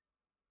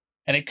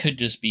 And it could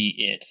just be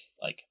it,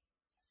 like,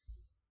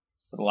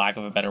 for the lack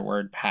of a better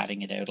word,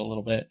 padding it out a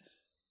little bit.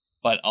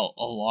 But a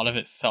lot of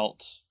it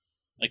felt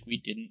like we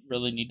didn't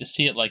really need to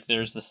see it. Like,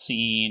 there's the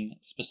scene,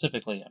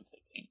 specifically, I'm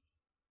thinking,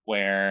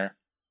 where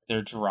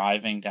they're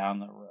driving down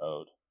the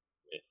road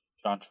with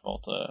John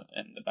Travolta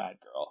and the bad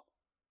girl.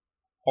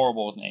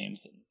 Horrible with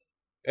names. And,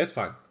 it's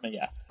fine. But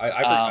yeah.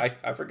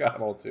 I forgot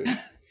them all too.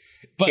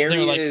 But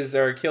Carrie is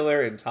their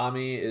killer and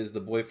Tommy is the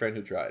boyfriend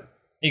who tried.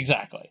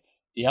 Exactly.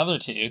 The other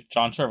two,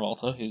 John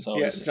Travolta, who's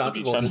always... Yeah, John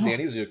Travolta is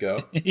Danny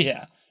Zuko.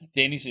 Yeah,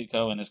 Danny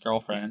Zuko and his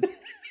girlfriend.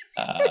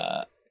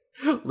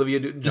 Olivia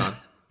Newton-John.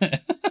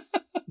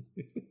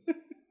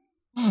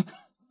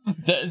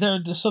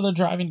 They're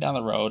driving down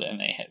the road and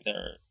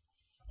they're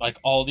like,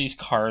 all these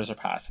cars are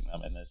passing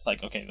them, and it's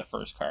like, okay, the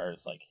first car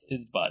is like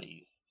his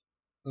buddies,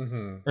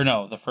 or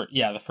no, the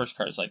first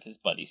car is like his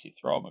buddies who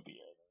throw him a beer.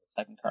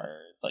 The second car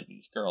is like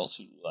these girls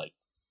who like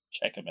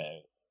check him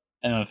out,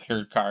 and then the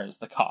third car is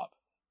the cop,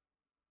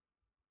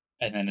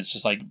 and then it's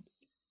just like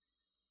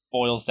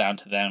boils down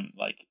to them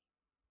like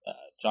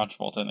John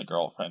Travolta and the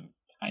girlfriend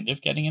kind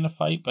of getting in a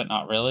fight, but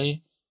not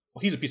really.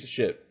 Well, he's a piece of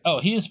shit. Oh,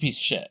 he is a piece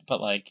of shit,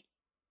 but like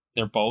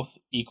they're both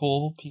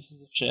equal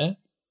pieces of shit.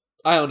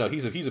 I don't know.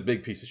 He's a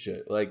big piece of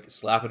shit. Like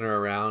slapping her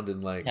around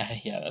and like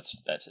yeah,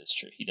 that's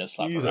true. He does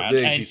slap her around,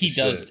 and he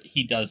does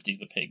do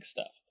the pig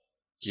stuff.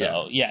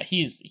 So yeah,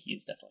 he's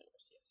definitely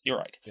worse. Yes, you're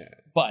right. Yeah,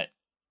 but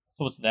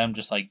so it's them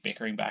just like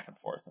bickering back and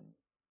forth, and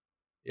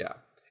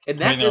and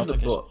that's in the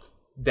book.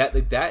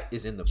 That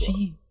is in the book.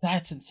 See,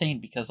 that's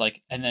insane because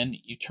like, and then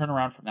you turn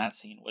around from that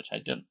scene, which I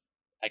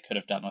could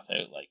have done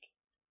without, like,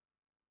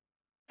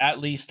 at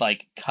least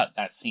like cut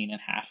that scene in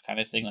half kind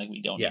of thing. Like,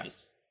 we don't need to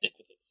stick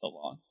with it so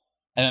long.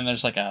 And then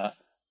there's like a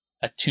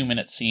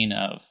 2-minute scene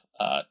of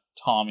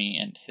Tommy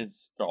and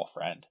his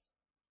girlfriend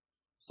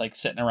like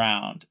sitting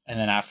around, and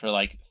then after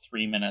like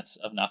 3 minutes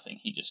of nothing,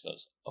 he just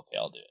goes, "Okay,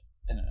 I'll do it,"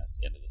 and then that's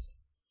the end of the scene.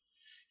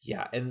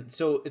 Yeah, and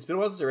so it's been a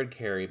while since I read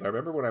Carrie, but I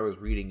remember when I was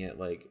reading it,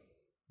 like,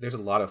 there's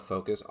a lot of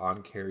focus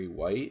on Carrie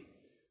White,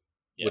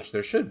 which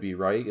there should be,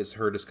 right? Is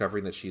her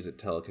discovering that she's a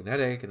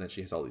telekinetic and that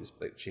she has all these,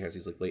 like, she has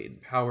these like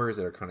latent powers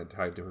that are kind of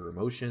tied to her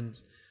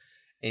emotions.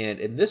 And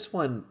in this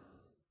one,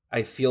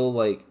 I feel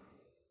like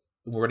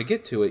we're going to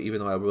get to it, even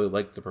though I really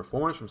like the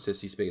performance from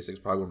Sissy Spacek. It's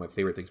probably one of my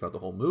favorite things about the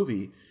whole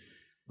movie.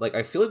 Like,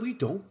 I feel like we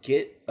don't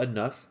get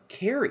enough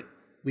Carrie.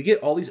 We get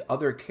all these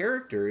other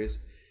characters,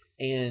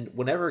 and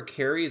whenever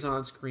Carrie is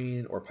on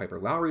screen or Piper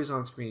Laurie is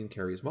on screen,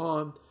 Carrie's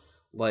mom,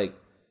 like,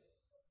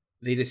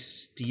 they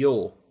just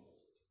steal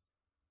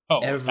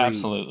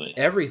absolutely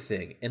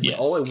everything. And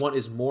all I want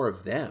is more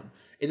of them.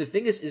 And the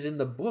thing is in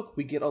the book,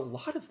 we get a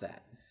lot of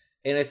that.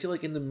 And I feel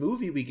like in the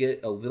movie, we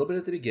get a little bit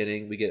at the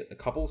beginning, we get a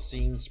couple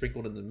scenes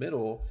sprinkled in the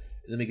middle,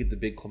 and then we get the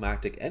big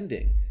climactic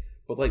ending.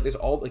 But, like, there's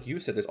all, like you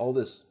said, there's all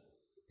this,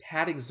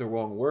 padding's the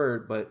wrong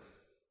word, but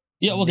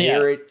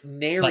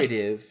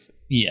narrative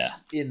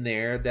in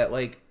there that,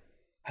 like,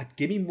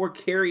 give me more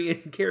Carrie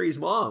and Carrie's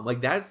mom.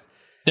 Like, that's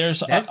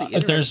the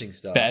interesting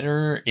stuff.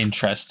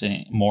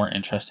 More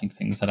interesting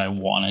things that I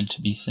wanted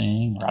to be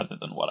seeing rather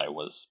than what I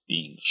was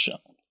being shown.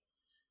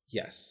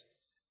 Yes.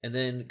 And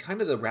then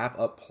kind of the wrap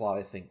up plot,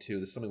 I think, too.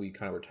 This is something we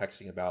kind of were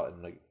texting about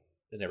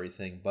and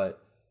everything,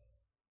 but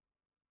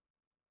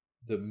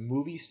the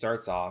movie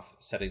starts off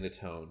setting the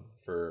tone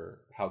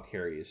for how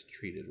Carrie is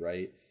treated,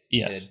 right?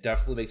 Yes. And it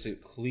definitely makes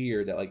it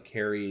clear that, like,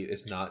 Carrie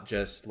is not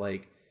just,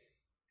 like,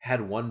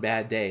 had one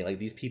bad day. Like,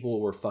 these people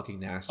were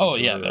fucking nasty. Oh,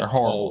 yeah, they're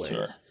horrible to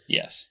her.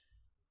 Yes.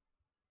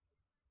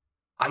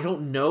 I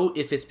don't know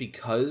if it's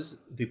because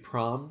the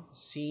prom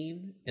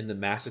scene and the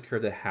massacre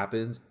that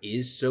happens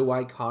is so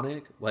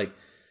iconic. Like,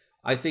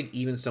 I think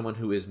even someone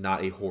who is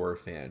not a horror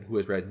fan, who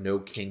has read no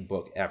King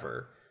book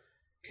ever,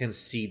 can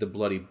see the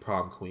bloody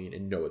prom queen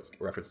and know it's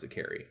a reference to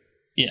Carrie.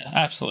 Yeah,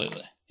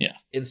 absolutely. Yeah.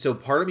 And so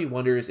part of me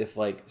wonders if,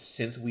 like,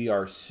 since we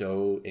are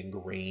so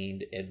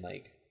ingrained in,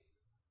 like,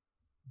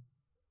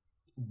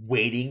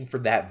 waiting for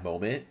that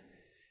moment,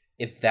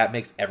 if that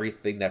makes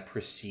everything that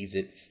precedes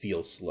it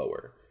feel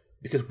slower.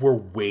 Because we're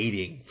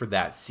waiting for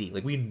that scene.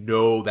 Like, we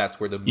know that's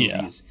where the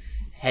movie's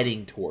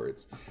heading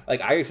towards.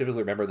 Like, I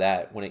specifically remember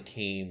that when it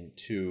came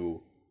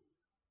to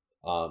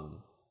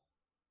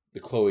the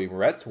Chloe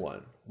Moretz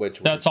one,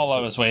 which was that's all I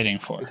was waiting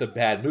for. It's a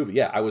bad movie.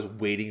 Yeah, I was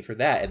waiting for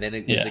that. And then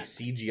it was like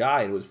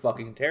CGI and it was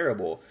fucking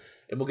terrible.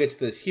 And we'll get to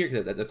this here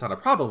because that's not a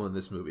problem in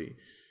this movie.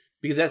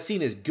 Because that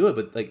scene is good,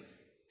 but, like,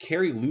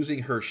 Carrie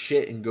losing her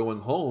shit and going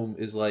home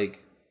is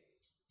like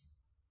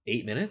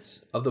 8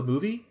 minutes of the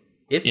movie,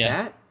 if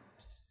that.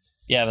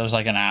 Yeah, there's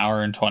like an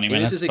hour and 20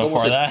 minutes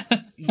before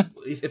that.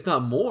 If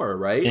not more,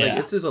 right? Yeah. Like,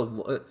 it's just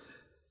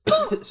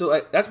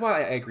so that's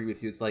why I agree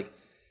with you. It's like,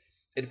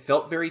 it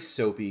felt very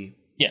soapy.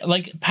 Yeah,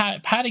 like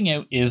padding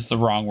out is the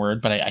wrong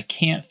word, but I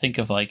can't think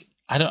of, like,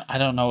 I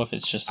don't know if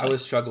it's just like, I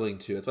was struggling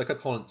too. It's like I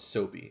call it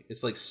soapy.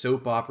 It's like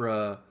soap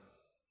opera.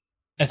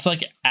 It's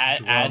like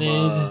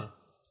added.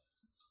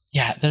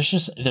 Yeah,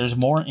 there's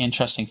more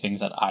interesting things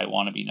that I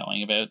want to be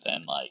knowing about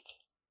than like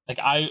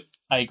I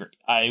agree.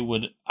 I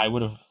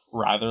would have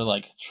rather,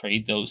 like,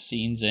 trade those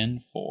scenes in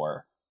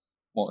for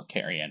more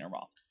Carrie and her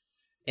mom,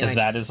 because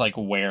that is, like,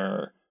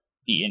 where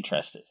the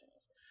interest is.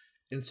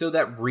 And so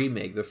that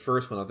remake, the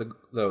first one,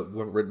 the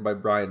one written by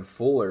Brian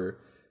Fuller,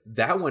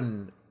 that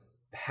one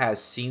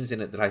has scenes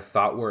in it that I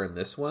thought were in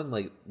this one,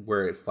 like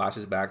where it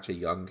flashes back to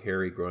young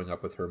Carrie growing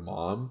up with her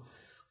mom.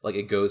 Like,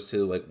 it goes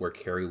to, like, where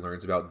Carrie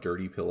learns about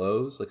dirty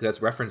pillows. Like,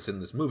 that's referenced in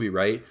this movie,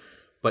 right?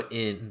 But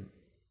in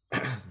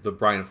the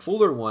Brian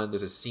Fuller one,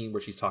 there's a scene where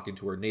she's talking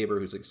to her neighbor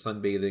who's, like,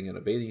 sunbathing in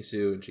a bathing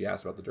suit, and she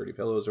asks about the dirty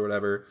pillows or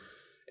whatever,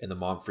 and the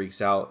mom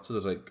freaks out. So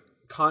there's, like,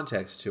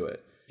 context to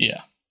it.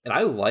 Yeah. And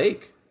I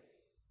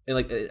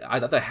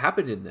thought that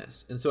happened in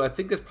this. And so I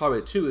think that's probably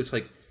it too. It's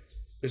like,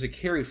 there's a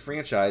Carrie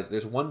franchise,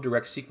 there's one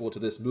direct sequel to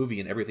this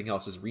movie, and everything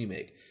else is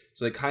remake.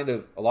 So they kind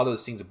of, a lot of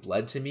those things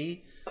bled to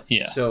me.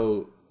 Yeah.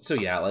 So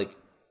yeah, like,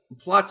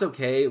 plot's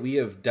okay. We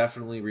have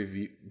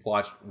definitely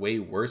watched way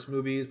worse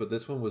movies, but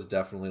this one was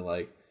definitely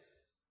like,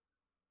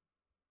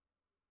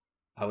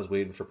 I was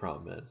waiting for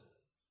prom, man.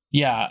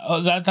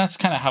 Yeah, that's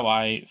kind of how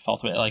I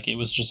felt about it. Like, it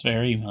was just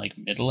very, like,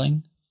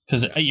 middling.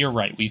 Because you're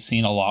right, we've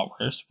seen a lot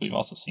worse. We've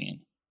also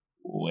seen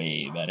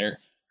way better.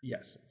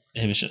 Yes.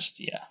 It was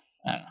just,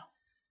 I don't know.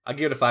 I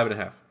give it a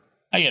 5.5.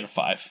 I get a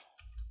 5.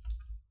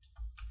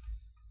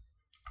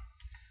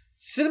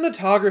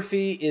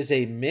 Cinematography is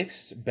a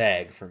mixed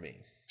bag for me.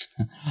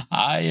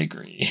 I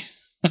agree.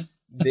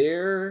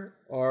 There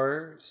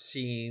are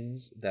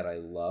scenes that I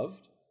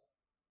loved,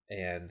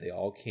 and they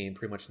all came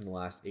pretty much in the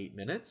last 8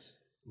 minutes.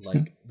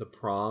 Like the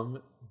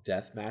prom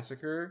death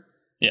massacre.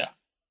 Yeah.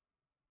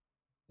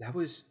 That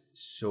was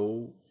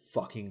so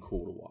fucking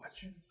cool to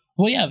watch.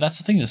 Well, yeah, that's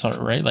the thing, this art,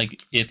 right?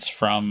 Like, it's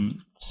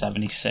from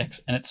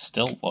 76, and it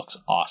still looks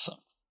awesome.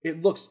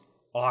 It looks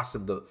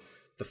awesome.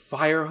 The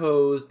fire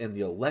hose and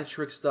the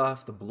electric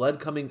stuff, the blood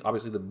coming,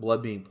 obviously the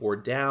blood being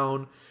poured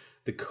down,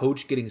 the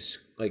coach getting,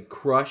 like,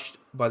 crushed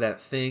by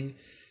that thing.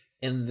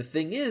 And the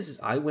thing is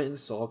I went and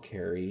saw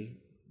Carrie,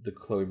 the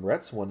Chloe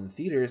Moretz one in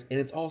theaters, and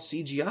it's all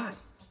CGI.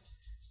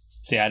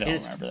 See, I don't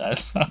remember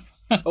that.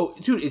 Oh,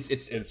 dude,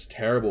 it's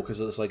terrible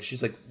because it's like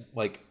she's like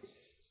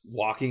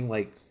walking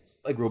like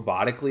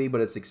robotically,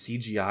 but it's like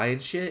CGI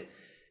and shit.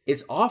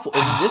 It's awful.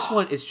 And this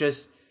one, it's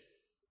just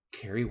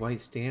Carrie White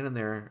standing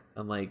there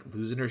and like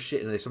losing her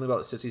shit. And there's something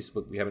about Sissy,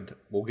 but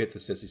we'll get to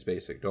Sissy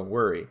Spacek, don't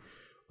worry.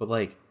 But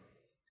like,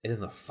 and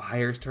then the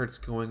fire starts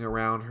going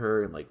around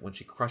her, and like when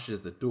she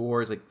crushes the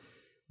doors, like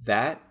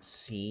that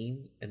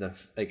scene and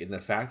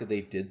the fact that they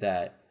did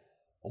that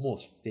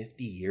almost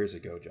 50 years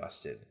ago,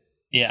 Justin.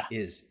 Yeah,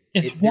 it's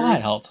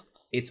wild.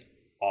 It's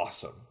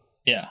awesome.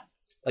 Yeah,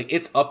 like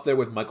it's up there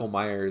with Michael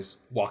Myers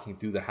walking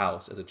through the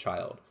house as a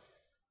child,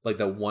 like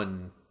that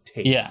one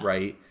take. Yeah,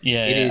 right.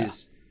 Yeah, it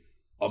is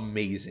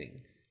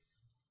amazing.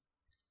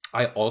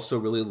 I also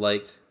really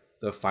liked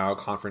the final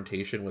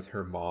confrontation with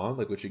her mom,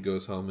 like when she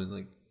goes home and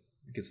like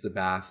gets the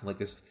bath and like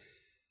this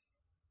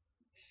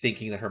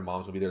thinking that her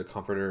mom's gonna be there to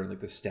comfort her, and like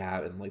the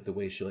stab and like the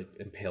way she like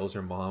impales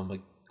her mom,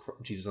 like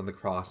Jesus on the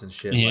cross and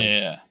shit.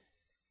 Yeah.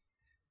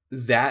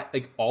 That,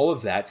 like, all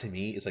of that to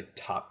me is like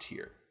top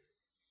tier.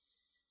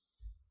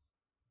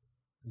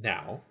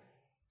 Now,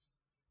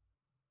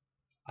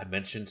 I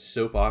mentioned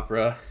soap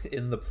opera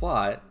in the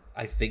plot.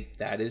 I think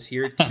that is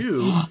here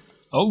too.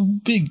 Oh,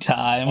 big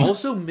time.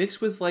 Also mixed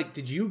with like,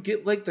 did you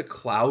get like the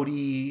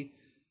cloudy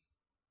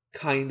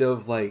kind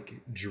of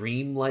like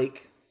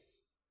dream-like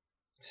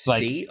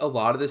state a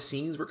lot of the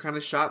scenes were kind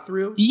of shot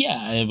through?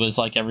 Yeah, it was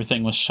like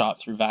everything was shot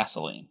through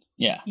Vaseline.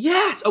 Yeah.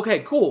 Yes. Okay.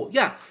 Cool.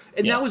 Yeah.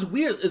 And that was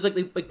weird. It's like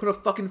they like put a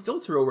fucking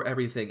filter over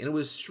everything, and it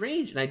was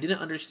strange, and I didn't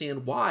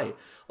understand why.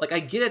 Like, I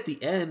get at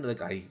the end,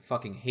 like I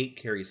fucking hate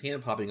Carrie's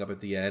hand popping up at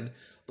the end.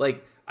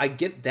 Like, I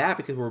get that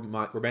because we're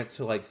meant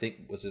to like think,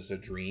 was this a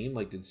dream?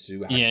 Like, did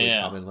Sue actually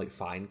come and like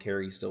find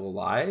Carrie still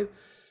alive?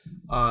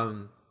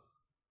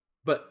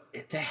 But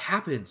that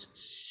happens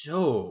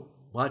so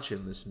much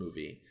in this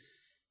movie.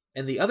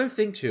 And the other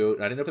thing too,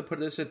 I didn't have to put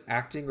this in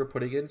acting or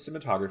putting it in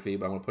cinematography,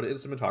 but I want to put it in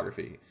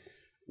cinematography.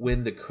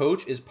 When the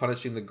coach is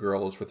punishing the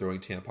girls for throwing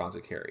tampons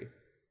at Carrie,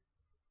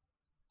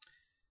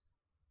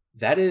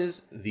 that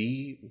is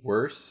the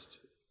worst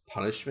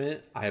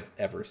punishment I have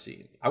ever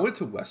seen. I went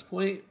to West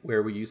Point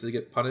where we used to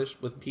get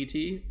punished with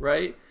PT,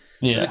 right?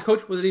 Yeah. And the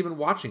coach wasn't even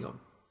watching them.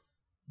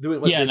 She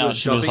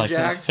was like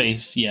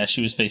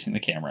she was facing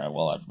the camera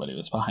while everybody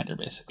was behind her,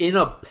 basically. In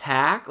a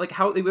pack? Like,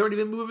 how they weren't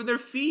even moving their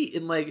feet,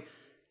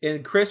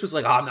 and Chris was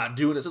like, I'm not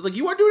doing this. I was like,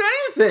 you weren't doing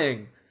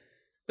anything.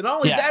 And not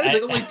only that, it's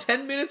like only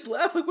 10 minutes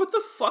left. Like, what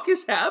the fuck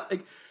is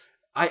happening?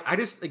 I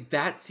just, like,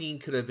 that scene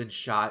could have been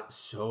shot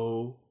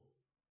so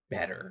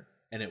better,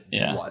 and it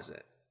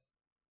wasn't.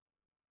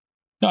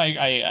 No,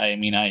 I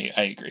mean, I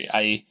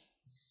agree.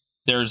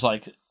 There's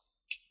like,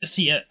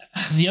 see,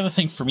 the other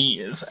thing for me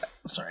is,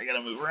 sorry, I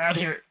gotta move around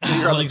here.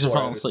 My legs are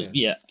falling asleep.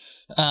 Yeah.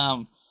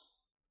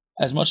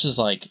 As much as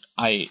like,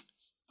 I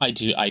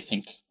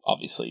think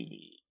obviously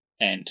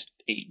the end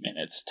 8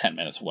 minutes, 10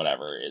 minutes,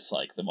 whatever is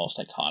like the most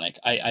iconic.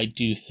 I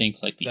do think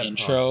like the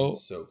intro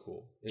is so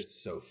cool.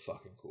 It's so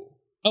fucking cool.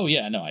 Oh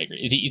yeah, no, I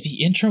agree.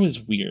 The intro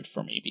is weird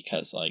for me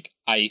because like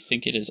I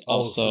think it is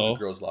also the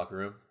girls' locker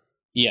room.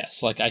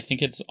 Yes, like I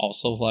think it's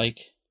also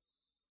like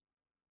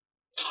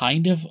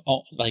kind of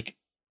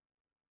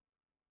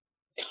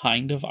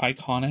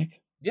iconic,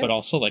 but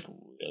also like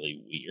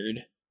really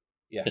weird.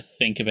 Yeah. To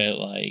think about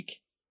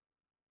like,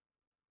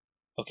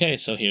 okay,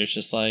 so here's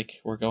just like,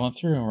 we're going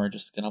through and we're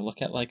just going to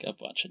look at like a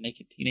bunch of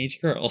naked teenage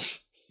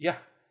girls. Yeah.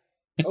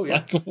 Oh,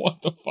 yeah. Like,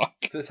 what the fuck?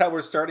 This is how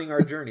we're starting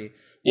our journey.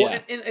 Well,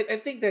 and I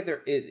think that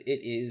it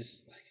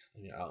is, like,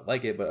 I don't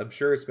like it, but I'm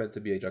sure it's meant to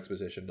be a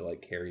juxtaposition to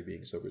like Carrie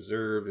being so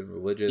reserved and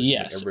religious.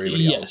 Yes. And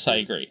everybody else I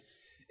agree.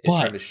 It's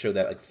trying to show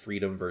that like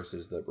freedom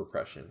versus the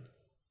repression.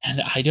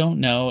 And I don't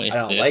know if I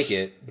don't like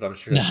it, but I'm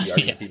sure that's the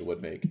argument people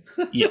would make.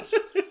 Yes.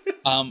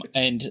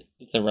 And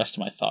the rest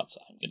of my thoughts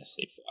I'm going to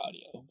save for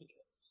audio.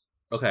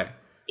 Okay.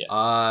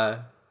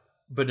 Yeah.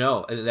 But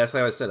no, and that's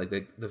why I said like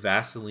the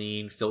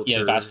Vaseline filter.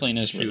 Yeah, Vaseline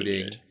is shooting,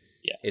 really weird.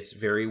 Yeah, it's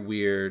very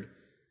weird.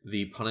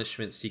 The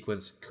punishment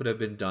sequence could have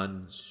been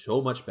done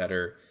so much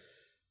better,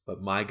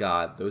 but my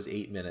God, those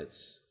 8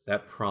 minutes,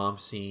 that prom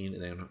scene,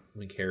 and then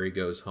when Carrie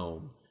goes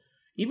home,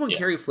 even when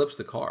Carrie flips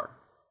the car,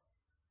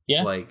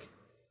 like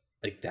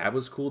that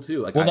was cool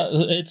too. Like,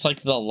 it's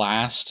like the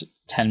last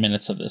 10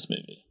 minutes of this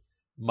movie,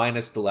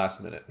 minus the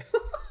last minute.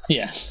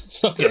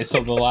 Yes. Okay,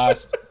 so the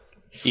last.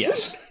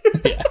 Yes.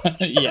 Yeah.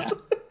 Yeah.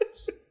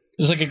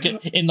 There's like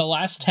in the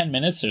last 10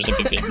 minutes, there's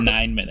like a good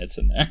 9 minutes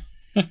in there.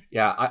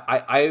 Yeah,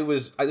 I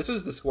was this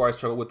was the score I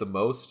struggled with the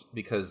most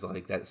because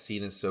like that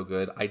scene is so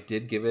good. I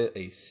did give it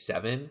a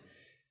 7,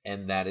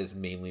 and that is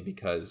mainly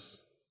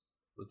because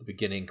with the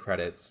beginning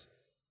credits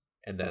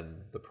and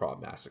then the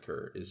prom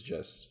massacre is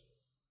just,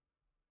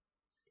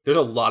 there's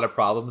a lot of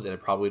problems and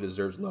it probably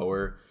deserves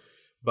lower.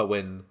 But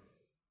when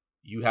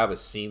you have a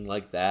scene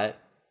like that,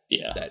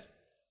 that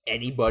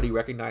anybody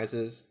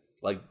recognizes,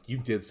 like, you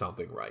did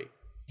something right.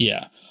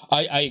 Yeah,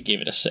 I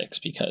gave it a 6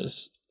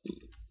 because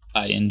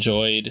I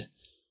enjoyed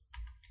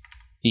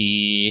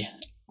the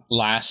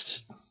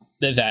last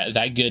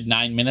that good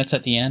 9 minutes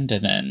at the end,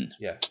 and then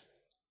yeah.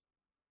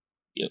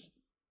 Yep.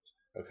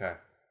 Okay.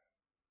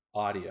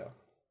 Audio.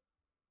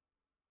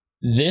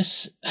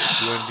 This.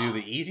 Do you want to do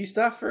the easy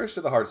stuff first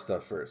or the hard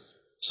stuff first?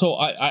 So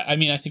I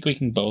mean, I think we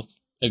can both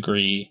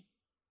agree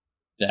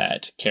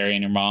that Carrie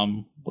and your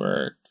mom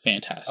were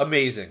fantastic.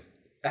 Amazing.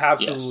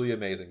 Absolutely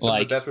amazing. Some of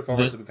the best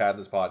performances we've had in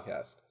this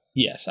podcast.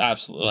 Yes,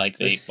 absolutely. Like,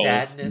 they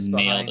both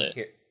nailed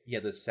it.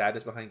 The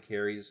sadness behind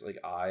Carrie's like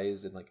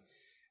eyes, and like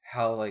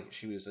how like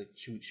she was like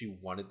she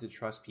wanted to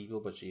trust people,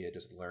 but she had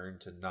just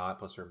learned to not.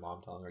 Plus her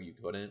mom telling her you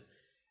couldn't.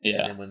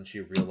 Yeah. And then when she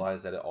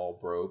realized that it all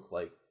broke,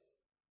 like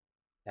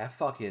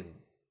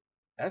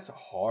that's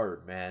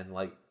hard, man.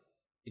 Like,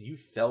 and you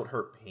felt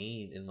her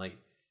pain, and like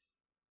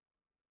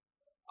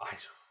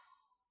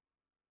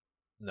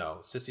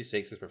Sissy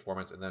Spacek's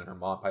performance, and then her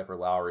mom, Piper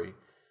Laurie,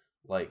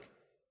 like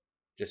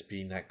just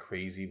being that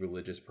crazy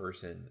religious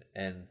person.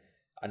 And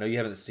I know you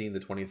haven't seen the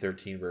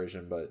 2013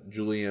 version, but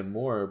Julianne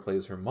Moore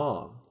plays her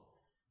mom,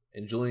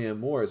 and Julianne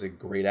Moore is a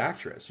great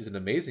actress. She's an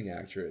amazing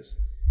actress.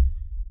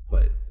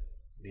 But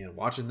man,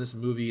 watching this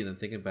movie and then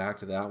thinking back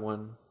to that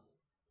one,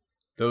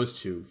 those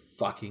two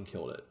fucking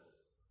killed it.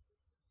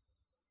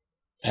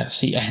 Yeah,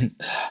 see,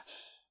 and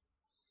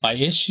my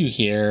issue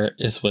here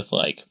is with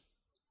like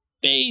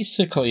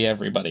basically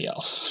everybody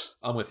else.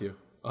 I'm with you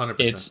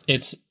 100%.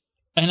 It's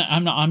and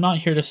I'm not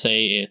here to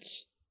say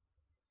it's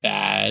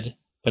bad,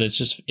 but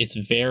it's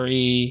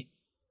very,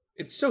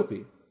 it's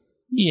soapy.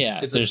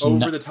 Yeah, it's like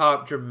over the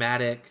top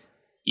dramatic.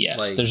 Yes,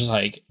 like, there's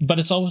like, but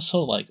it's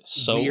also like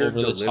so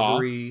over the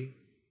top.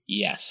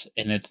 Yes,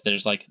 and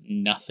there's like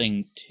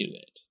nothing to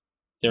it.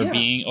 They're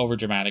being over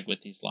dramatic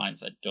with these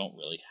lines that don't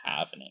really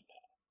have an impact.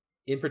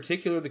 In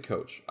particular, the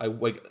coach.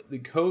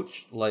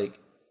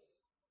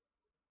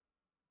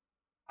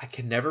 I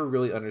can never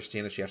really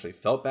understand if she actually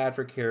felt bad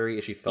for Carrie,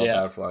 if she felt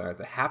bad for allowing it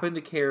to happen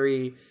to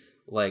Carrie,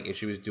 like if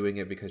she was doing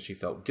it because she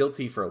felt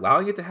guilty for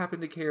allowing it to happen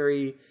to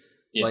Carrie.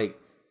 Yeah. Like,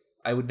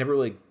 I would never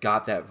really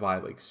got that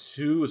vibe. Like,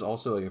 Sue was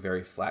also like a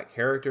very flat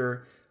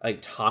character. Like,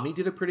 Tommy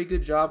did a pretty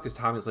good job because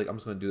Tommy's like, I'm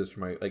just going to do this for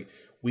my, like,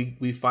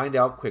 we find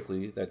out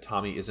quickly that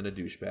Tommy isn't a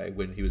douchebag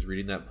when he was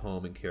reading that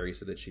poem and Carrie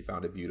said that she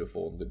found it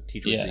beautiful and the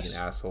teacher was being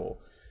an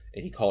asshole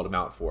and he called him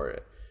out for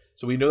it.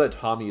 So we know that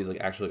Tommy is like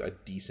actually like a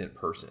decent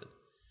person.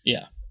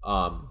 Yeah.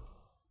 And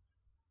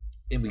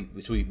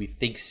we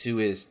think Sue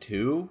is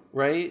too,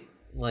 right?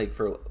 Like,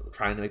 for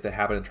trying to make that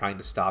happen and trying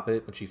to stop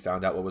it when she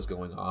found out what was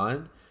going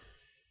on.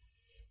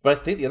 But I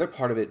think the other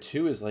part of it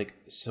too is like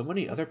so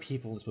many other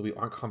people in this movie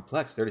aren't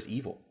complex. They're just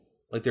evil.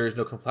 Like, there is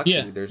no complexity.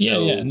 Yeah. There's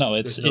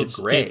no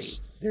gray.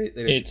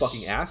 They're just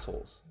fucking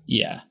assholes.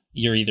 Yeah,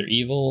 you're either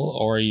evil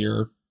or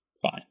you're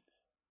fine.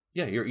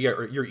 Yeah,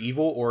 you're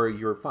evil or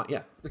you're fine.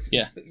 Yeah,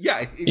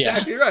 yeah,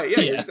 exactly right. Yeah,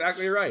 you're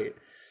exactly right.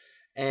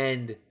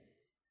 And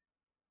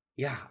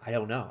yeah, I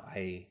don't know.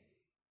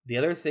 The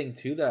other thing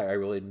too that I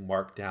really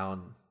marked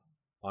down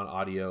on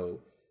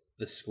audio,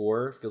 the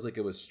score feels like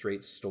it was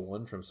straight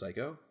stolen from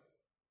Psycho.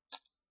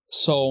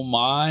 So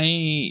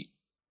my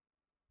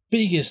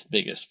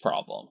biggest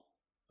problem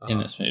in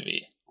this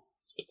movie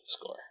is with the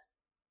score.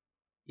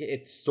 Yeah,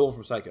 it's stolen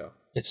from Psycho.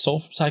 It's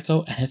stolen from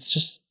Psycho, and it's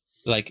just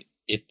like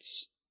it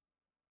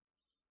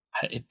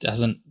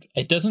doesn't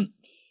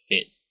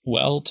fit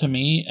well to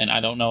me, and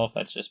I don't know if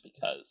that's just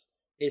because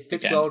it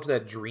fits well to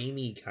that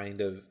dreamy kind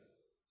of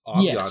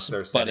ambiance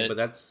they're setting, but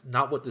that's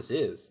not what this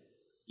is.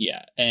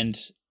 Yeah, and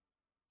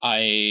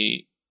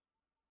I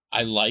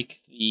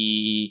like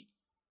the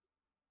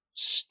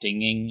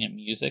stinging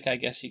music, I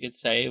guess you could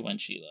say, when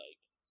she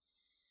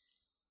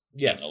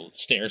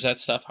stares at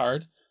stuff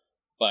hard.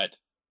 But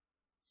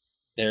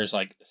there's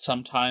like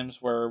sometimes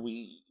where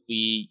we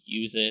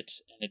use it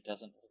and it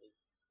doesn't really,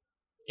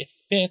 it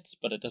fits,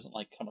 but it doesn't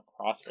like come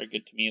across very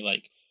good to me.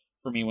 Like,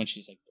 for me, when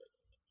she's like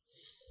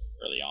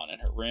early on in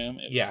her room,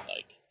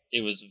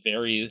 it was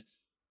very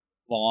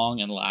long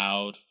and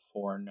loud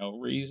for no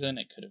reason.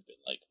 It could have been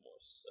like more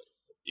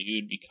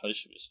subdued because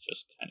she was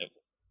just kind of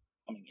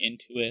coming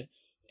into it.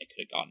 It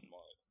could have gotten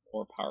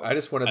more powerful. I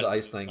just wanted the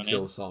Ice Nine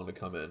Kills song to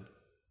come in.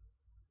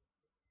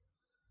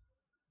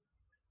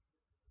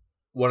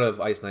 One of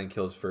Ice Nine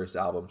Kills' first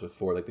albums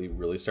before like they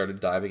really started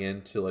diving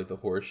into like the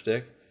horror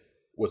shtick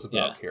was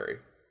about Carrie.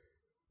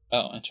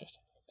 Oh,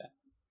 interesting. Okay.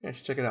 Yeah, you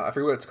should check it out. I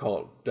forget what it's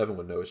called. Devin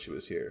would know if she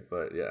was here,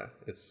 but yeah,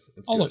 it's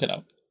I'll look it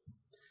up.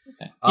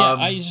 Okay.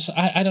 Yeah,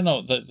 I don't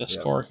know. The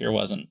score here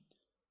wasn't.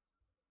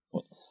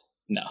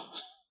 No.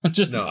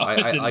 Just no.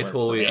 I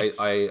totally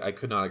I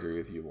could not agree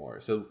with you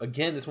more. So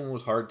again, this one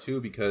was hard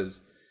too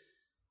because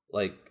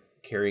like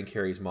Carrie and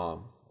Carrie's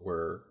mom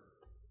were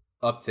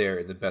up there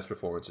in the best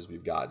performances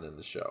we've gotten in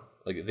the show.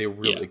 Like, they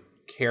really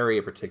Carrie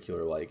in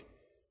particular, like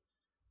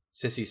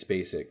Sissy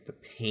Spacek, the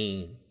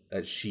pain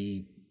that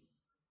she,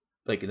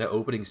 like in that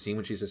opening scene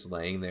when she's just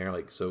laying there,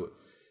 like, so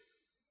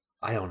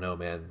I don't know,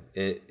 man.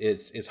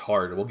 It's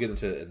hard. We'll get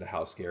into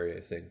how scary I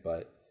think,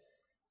 but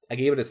I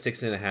gave it a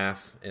 6.5,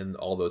 and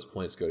all those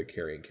points go to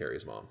Carrie and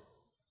Carrie's mom.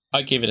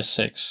 I gave it a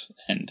 6,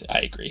 and I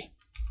agree.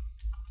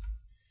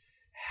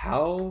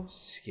 How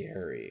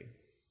scary.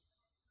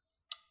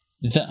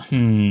 This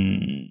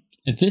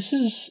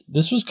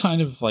was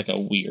kind of like a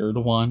weird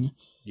one.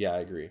 Yeah, I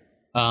agree.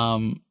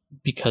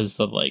 Because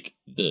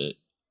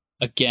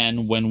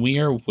again, when we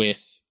are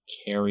with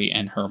Carrie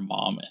and her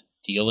mom and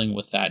dealing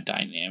with that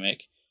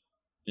dynamic,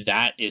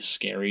 that is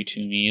scary to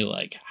me.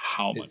 Like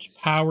how much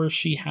power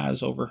she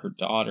has over her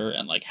daughter,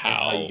 and like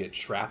how you get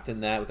trapped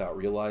in that without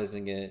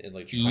realizing it, and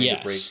like trying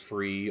to break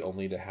free,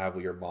 only to have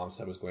what your mom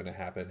said was going to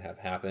happen have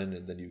happened,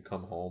 and then you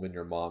come home and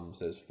your mom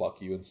says "fuck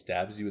you" and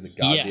stabs you in the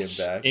goddamn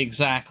back.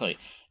 Exactly.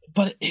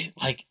 But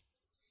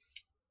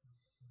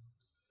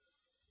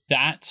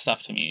that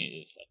stuff to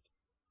me is like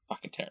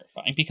fucking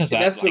terrifying, because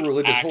that's the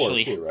religious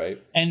horror too,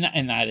 right?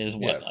 And that is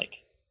what like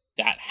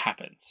that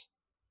happens.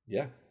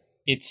 Yeah.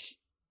 It's,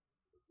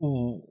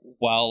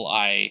 while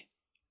I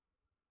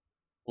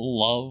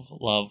love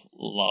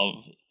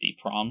the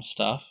prom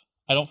stuff,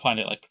 I don't find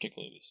it like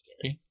particularly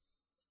scary.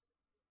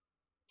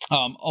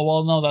 Oh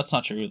well, no, that's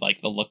not true.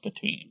 Like the look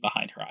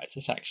behind her eyes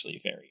is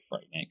actually very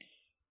frightening.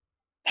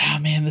 Ah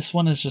man, this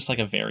one is just like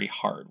a very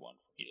hard one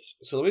for me.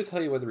 So let me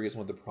tell you what the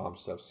reason why the prom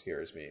stuff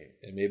scares me,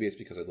 and maybe it's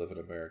because I live in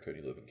America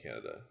and you live in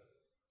Canada,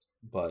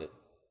 but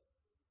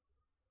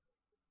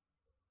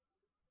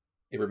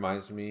it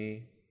reminds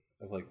me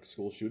of like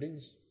school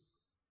shootings.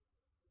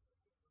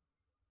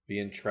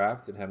 Being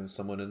trapped and having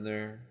someone in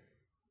there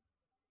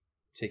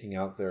taking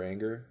out their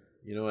anger,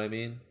 you know what I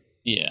mean?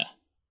 Yeah.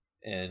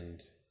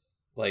 And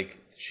like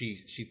she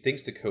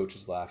thinks the coach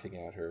is laughing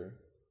at her,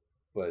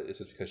 but it's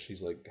just because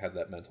she's like had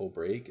that mental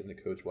break and the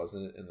coach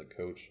wasn't, and the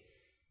coach,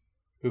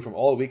 who from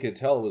all we could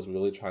tell was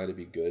really trying to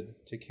be good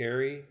to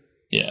Carrie,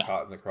 is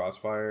caught in the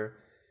crossfire.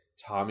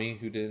 Tommy,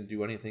 who didn't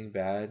do anything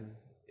bad,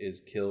 is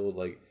killed.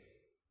 Like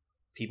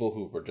people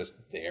who were just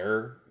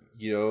there,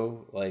 you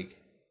know, like.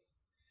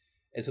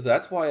 And so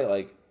that's why,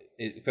 like,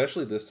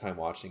 especially this time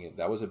watching it,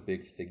 that was a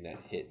big thing that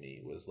hit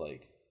me, was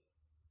like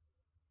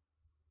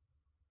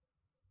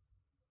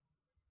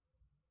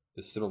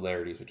the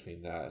similarities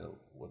between that and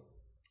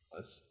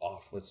what's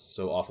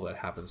so awful that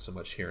happens so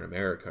much here in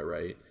America,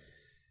 right?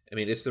 I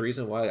mean, it's the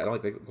reason why I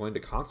don't like going to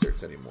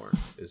concerts anymore.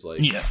 Is like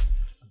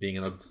being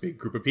in a big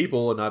group of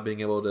people and not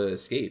being able to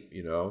escape,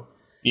 you know?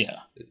 Yeah.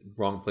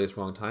 Wrong place,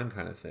 wrong time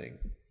kind of thing.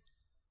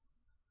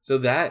 So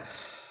that.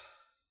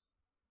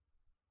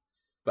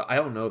 But I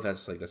don't know if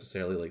that's like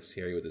necessarily like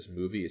scary with this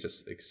movie. It's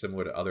just like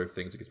similar to other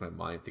things. It gets my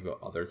mind think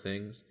about other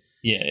things.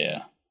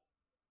 Yeah.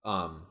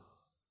 But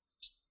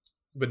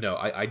no,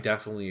 I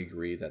definitely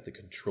agree that the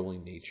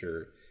controlling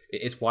nature.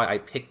 It's why I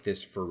picked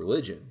this for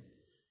religion,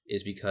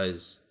 is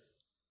because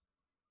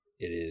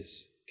it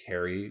is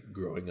Carrie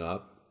growing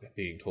up,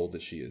 being told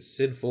that she is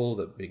sinful,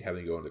 that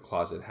having to go in the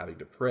closet, having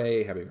to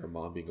pray, having her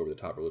mom being over the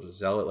top religious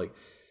zealot. Like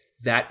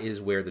that is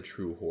where the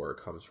true horror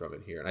comes from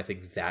in here, and I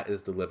think that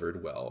is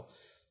delivered well.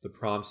 The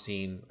prom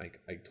scene,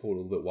 I told a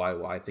little bit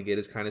why I think it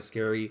is kind of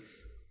scary.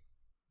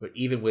 But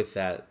even with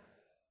that,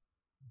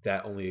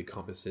 that only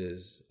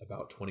encompasses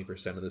about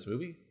 20% of this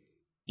movie.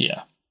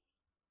 Yeah.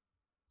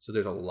 So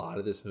there's a lot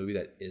of this movie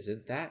that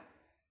isn't that.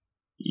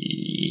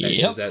 That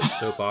is that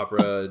soap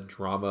opera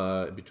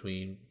drama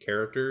between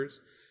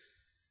characters.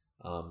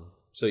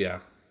 So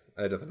yeah,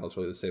 I had nothing else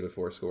really to say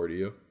before score. Do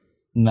you?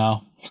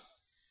 No.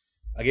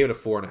 I gave it a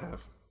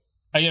 4.5.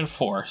 I gave it a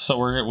 4, so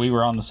we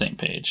were on the same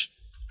page.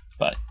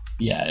 But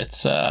yeah,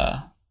 it's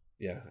the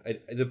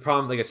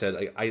problem, like I said,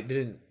 I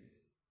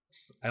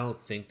don't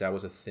think that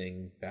was a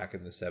thing back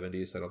in the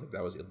 70s. So I don't think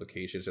that was the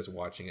implication. It's just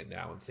watching it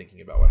now and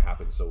thinking about what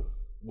happened so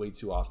way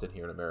too often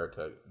here in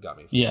America got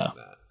me thinking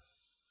that.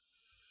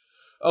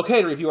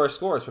 Okay, to review our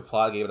scores. For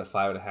plot, I gave it a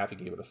 5.5. You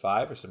gave it a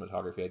 5. For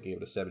cinematography, I gave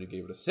it a 7. You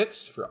gave it a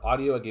 6. For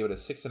audio, I gave it a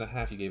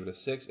 6.5. You gave it a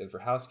 6. And for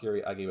How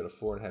Scary, I gave it a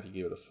 4.5. You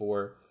gave it a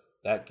 4.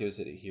 That gives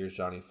it a Here's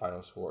Johnny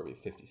final score of a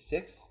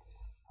 56.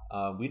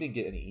 We didn't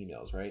get any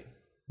emails, right?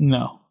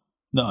 No,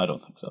 I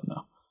don't think so.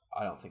 No,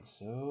 I don't think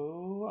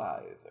so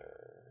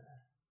either.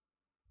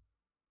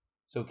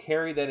 So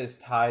Carrie then is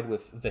tied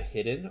with The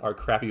Hidden, our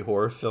crappy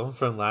horror film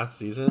from last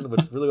season,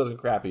 which really wasn't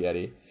crappy,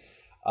 Eddie.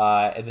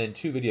 And then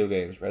 2 video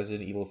games: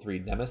 Resident Evil 3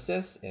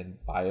 Nemesis and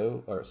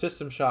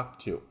System Shock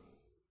 2.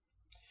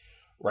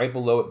 Right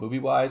below it,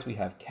 movie-wise, we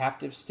have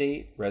Captive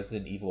State,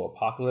 Resident Evil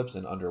Apocalypse,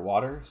 and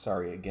Underwater.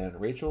 Sorry again,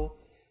 Rachel.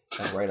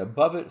 And right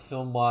above it,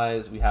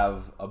 film-wise, we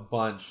have a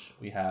bunch.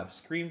 We have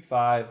Scream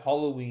 5,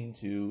 Halloween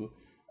 2,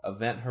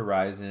 Event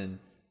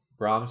Horizon,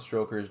 Bram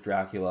Stoker's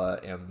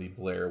Dracula, and the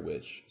Blair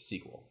Witch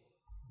sequel.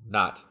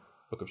 Not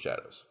Book of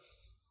Shadows.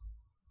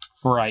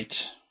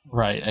 Right.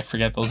 I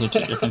forget those are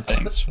 2 different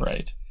things.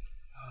 Right.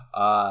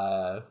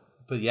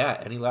 But yeah,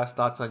 any last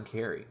thoughts on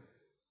Carrie?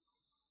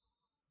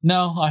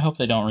 No, I hope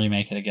they don't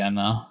remake it again,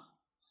 though.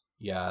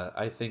 Yeah,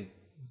 I think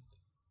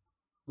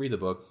read the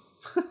book.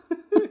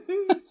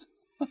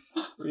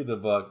 Read the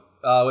book.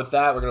 With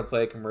that, we're going to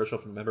play a commercial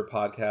from a member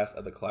podcast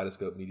of the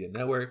Kaleidoscope Media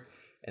Network,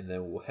 and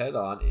then we'll head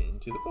on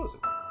into the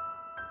closing.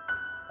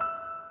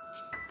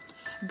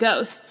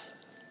 Ghosts.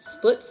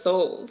 Split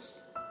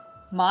souls.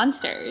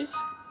 Monsters.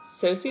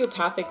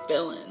 Sociopathic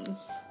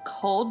villains.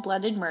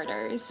 Cold-blooded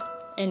murders.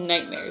 and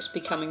nightmares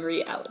becoming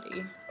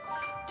reality.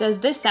 Does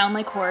this sound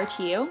like horror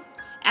to you?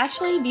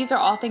 Actually, these are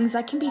all things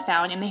that can be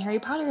found in the Harry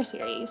Potter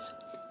series.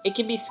 It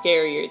can be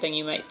scarier than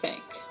you might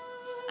think.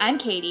 I'm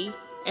Katie.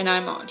 And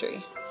I'm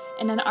Audrey.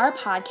 And on our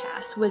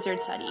podcast,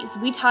 Wizard Studies,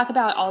 we talk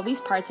about all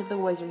these parts of the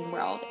wizarding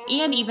world,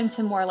 and even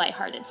some more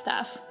lighthearted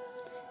stuff.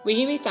 We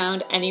can be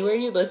found anywhere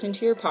you listen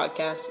to your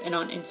podcasts, and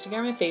on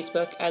Instagram and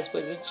Facebook as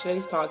Wizard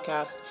Studies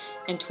Podcast,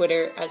 and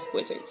Twitter as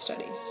Wizard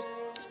Studies.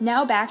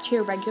 Now back to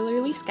your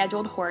regularly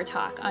scheduled horror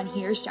talk on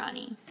Here's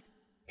Johnny.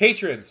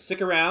 Patrons,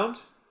 stick around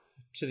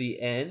to the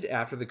end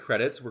after the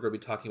credits. We're going to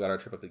be talking about our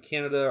trip up to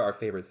Canada, our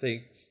favorite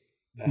things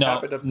that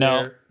happened up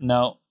there.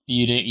 No,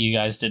 you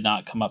guys did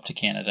not come up to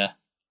Canada.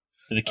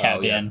 To the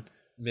cabin. Yeah.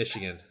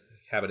 Michigan.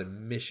 Cabin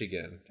in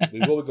Michigan.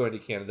 We will be going to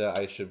Canada.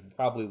 I should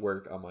probably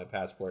work on my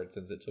passport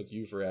since it took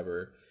you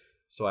forever,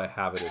 so I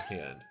have it in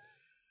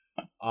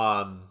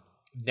hand.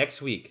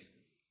 Next week,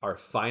 our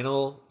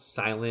final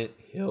Silent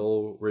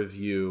Hill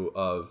review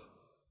of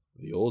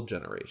the old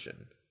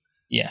generation.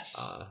 Yes.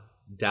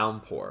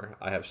 Downpour.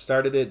 I have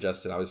started it.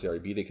 Justin obviously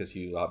already beat it because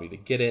he allowed me to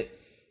get it.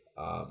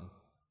 I'm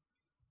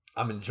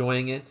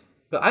enjoying it.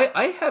 But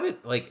I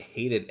haven't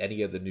hated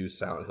any of the new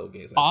Silent Hill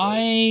games.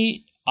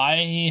 I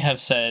have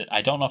said,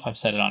 I don't know if I've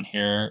said it on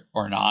here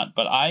or not,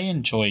 but I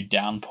enjoy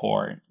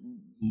Downpour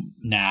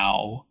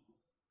now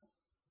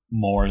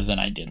more than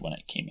I did when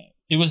it came out.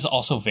 It was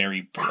also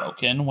very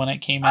broken when it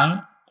came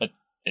out, but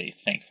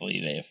thankfully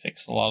they have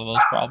fixed a lot of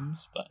those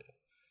problems. But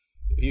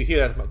if you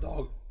hear that's my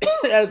dog,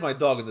 that is my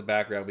dog in the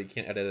background. We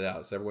can't edit it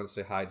out, so everyone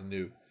say hi to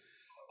New.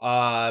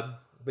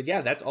 But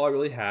yeah, that's all I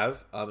really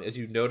have. As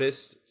you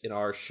noticed in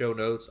our show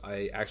notes,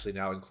 I actually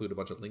now include a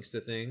bunch of links to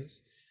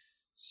things.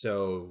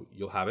 So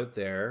you'll have it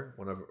there.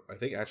 I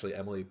think actually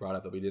Emily brought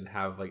up that we didn't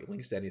have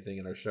links to anything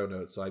in our show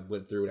notes. So I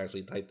went through and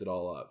actually typed it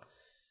all up.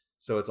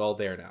 So it's all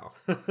there now.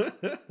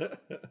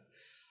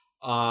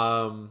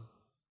 But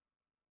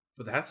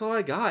that's all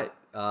I got.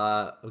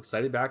 I'm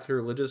excited back to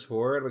religious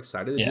horror. I'm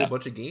excited to do a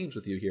bunch of games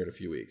with you here in a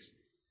few weeks.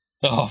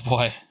 Oh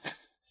boy.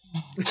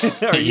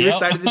 Are you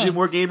excited to do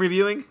more game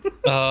reviewing?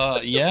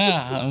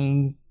 Yeah,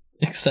 I'm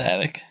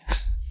ecstatic.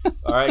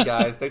 All right,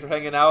 guys. Thanks for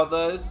hanging out with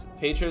us.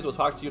 Patrons, we'll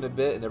talk to you in a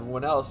bit. And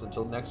everyone else,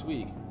 until next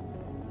week,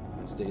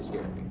 stay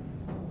scary.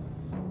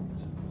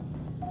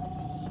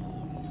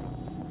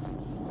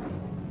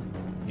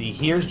 The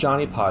Here's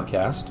Johnny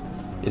podcast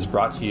is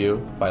brought to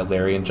you by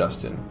Larry and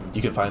Justin.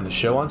 You can find the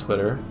show on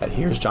Twitter at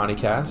Here's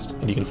JohnnyCast,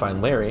 and you can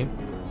find Larry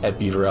at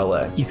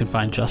BeaverLA. You can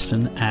find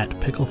Justin at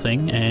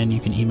PickleThing, and you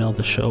can email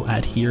the show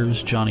at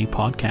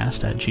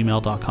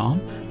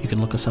here'sjohnnypodcast@gmail.com. You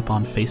can look us up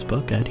on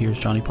Facebook at Here's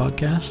Johnny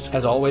Podcast.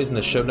 As always, in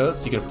the show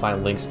notes, you can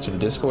find links to the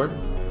Discord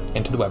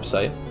and to the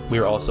website. We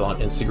are also on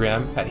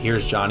Instagram at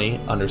Here's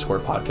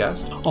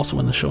Johnny_podcast. Also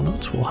in the show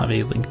notes, we'll have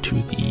a link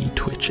to the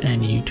Twitch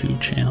and YouTube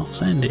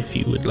channels. And if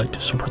you would like to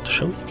support the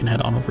show, you can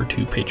head on over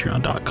to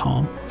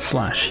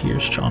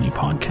patreon.com/Here's Johnny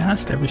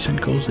Podcast. Every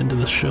cent goes into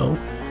the show.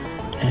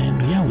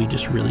 And yeah, we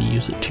just really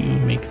use it to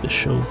make the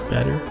show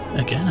better.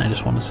 Again, I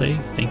just want to say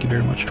thank you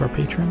very much to our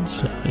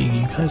patrons.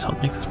 You guys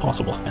help make this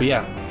possible. But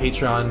yeah,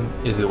 Patreon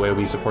is the way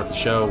we support the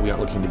show. We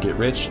aren't looking to get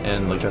rich.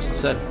 And like Justin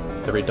said,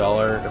 every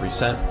dollar, every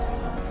cent,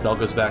 it all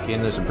goes back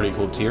in. There's some pretty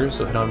cool tiers,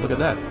 so head on and look at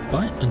that.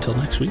 But until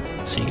next week,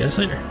 see you guys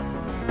later.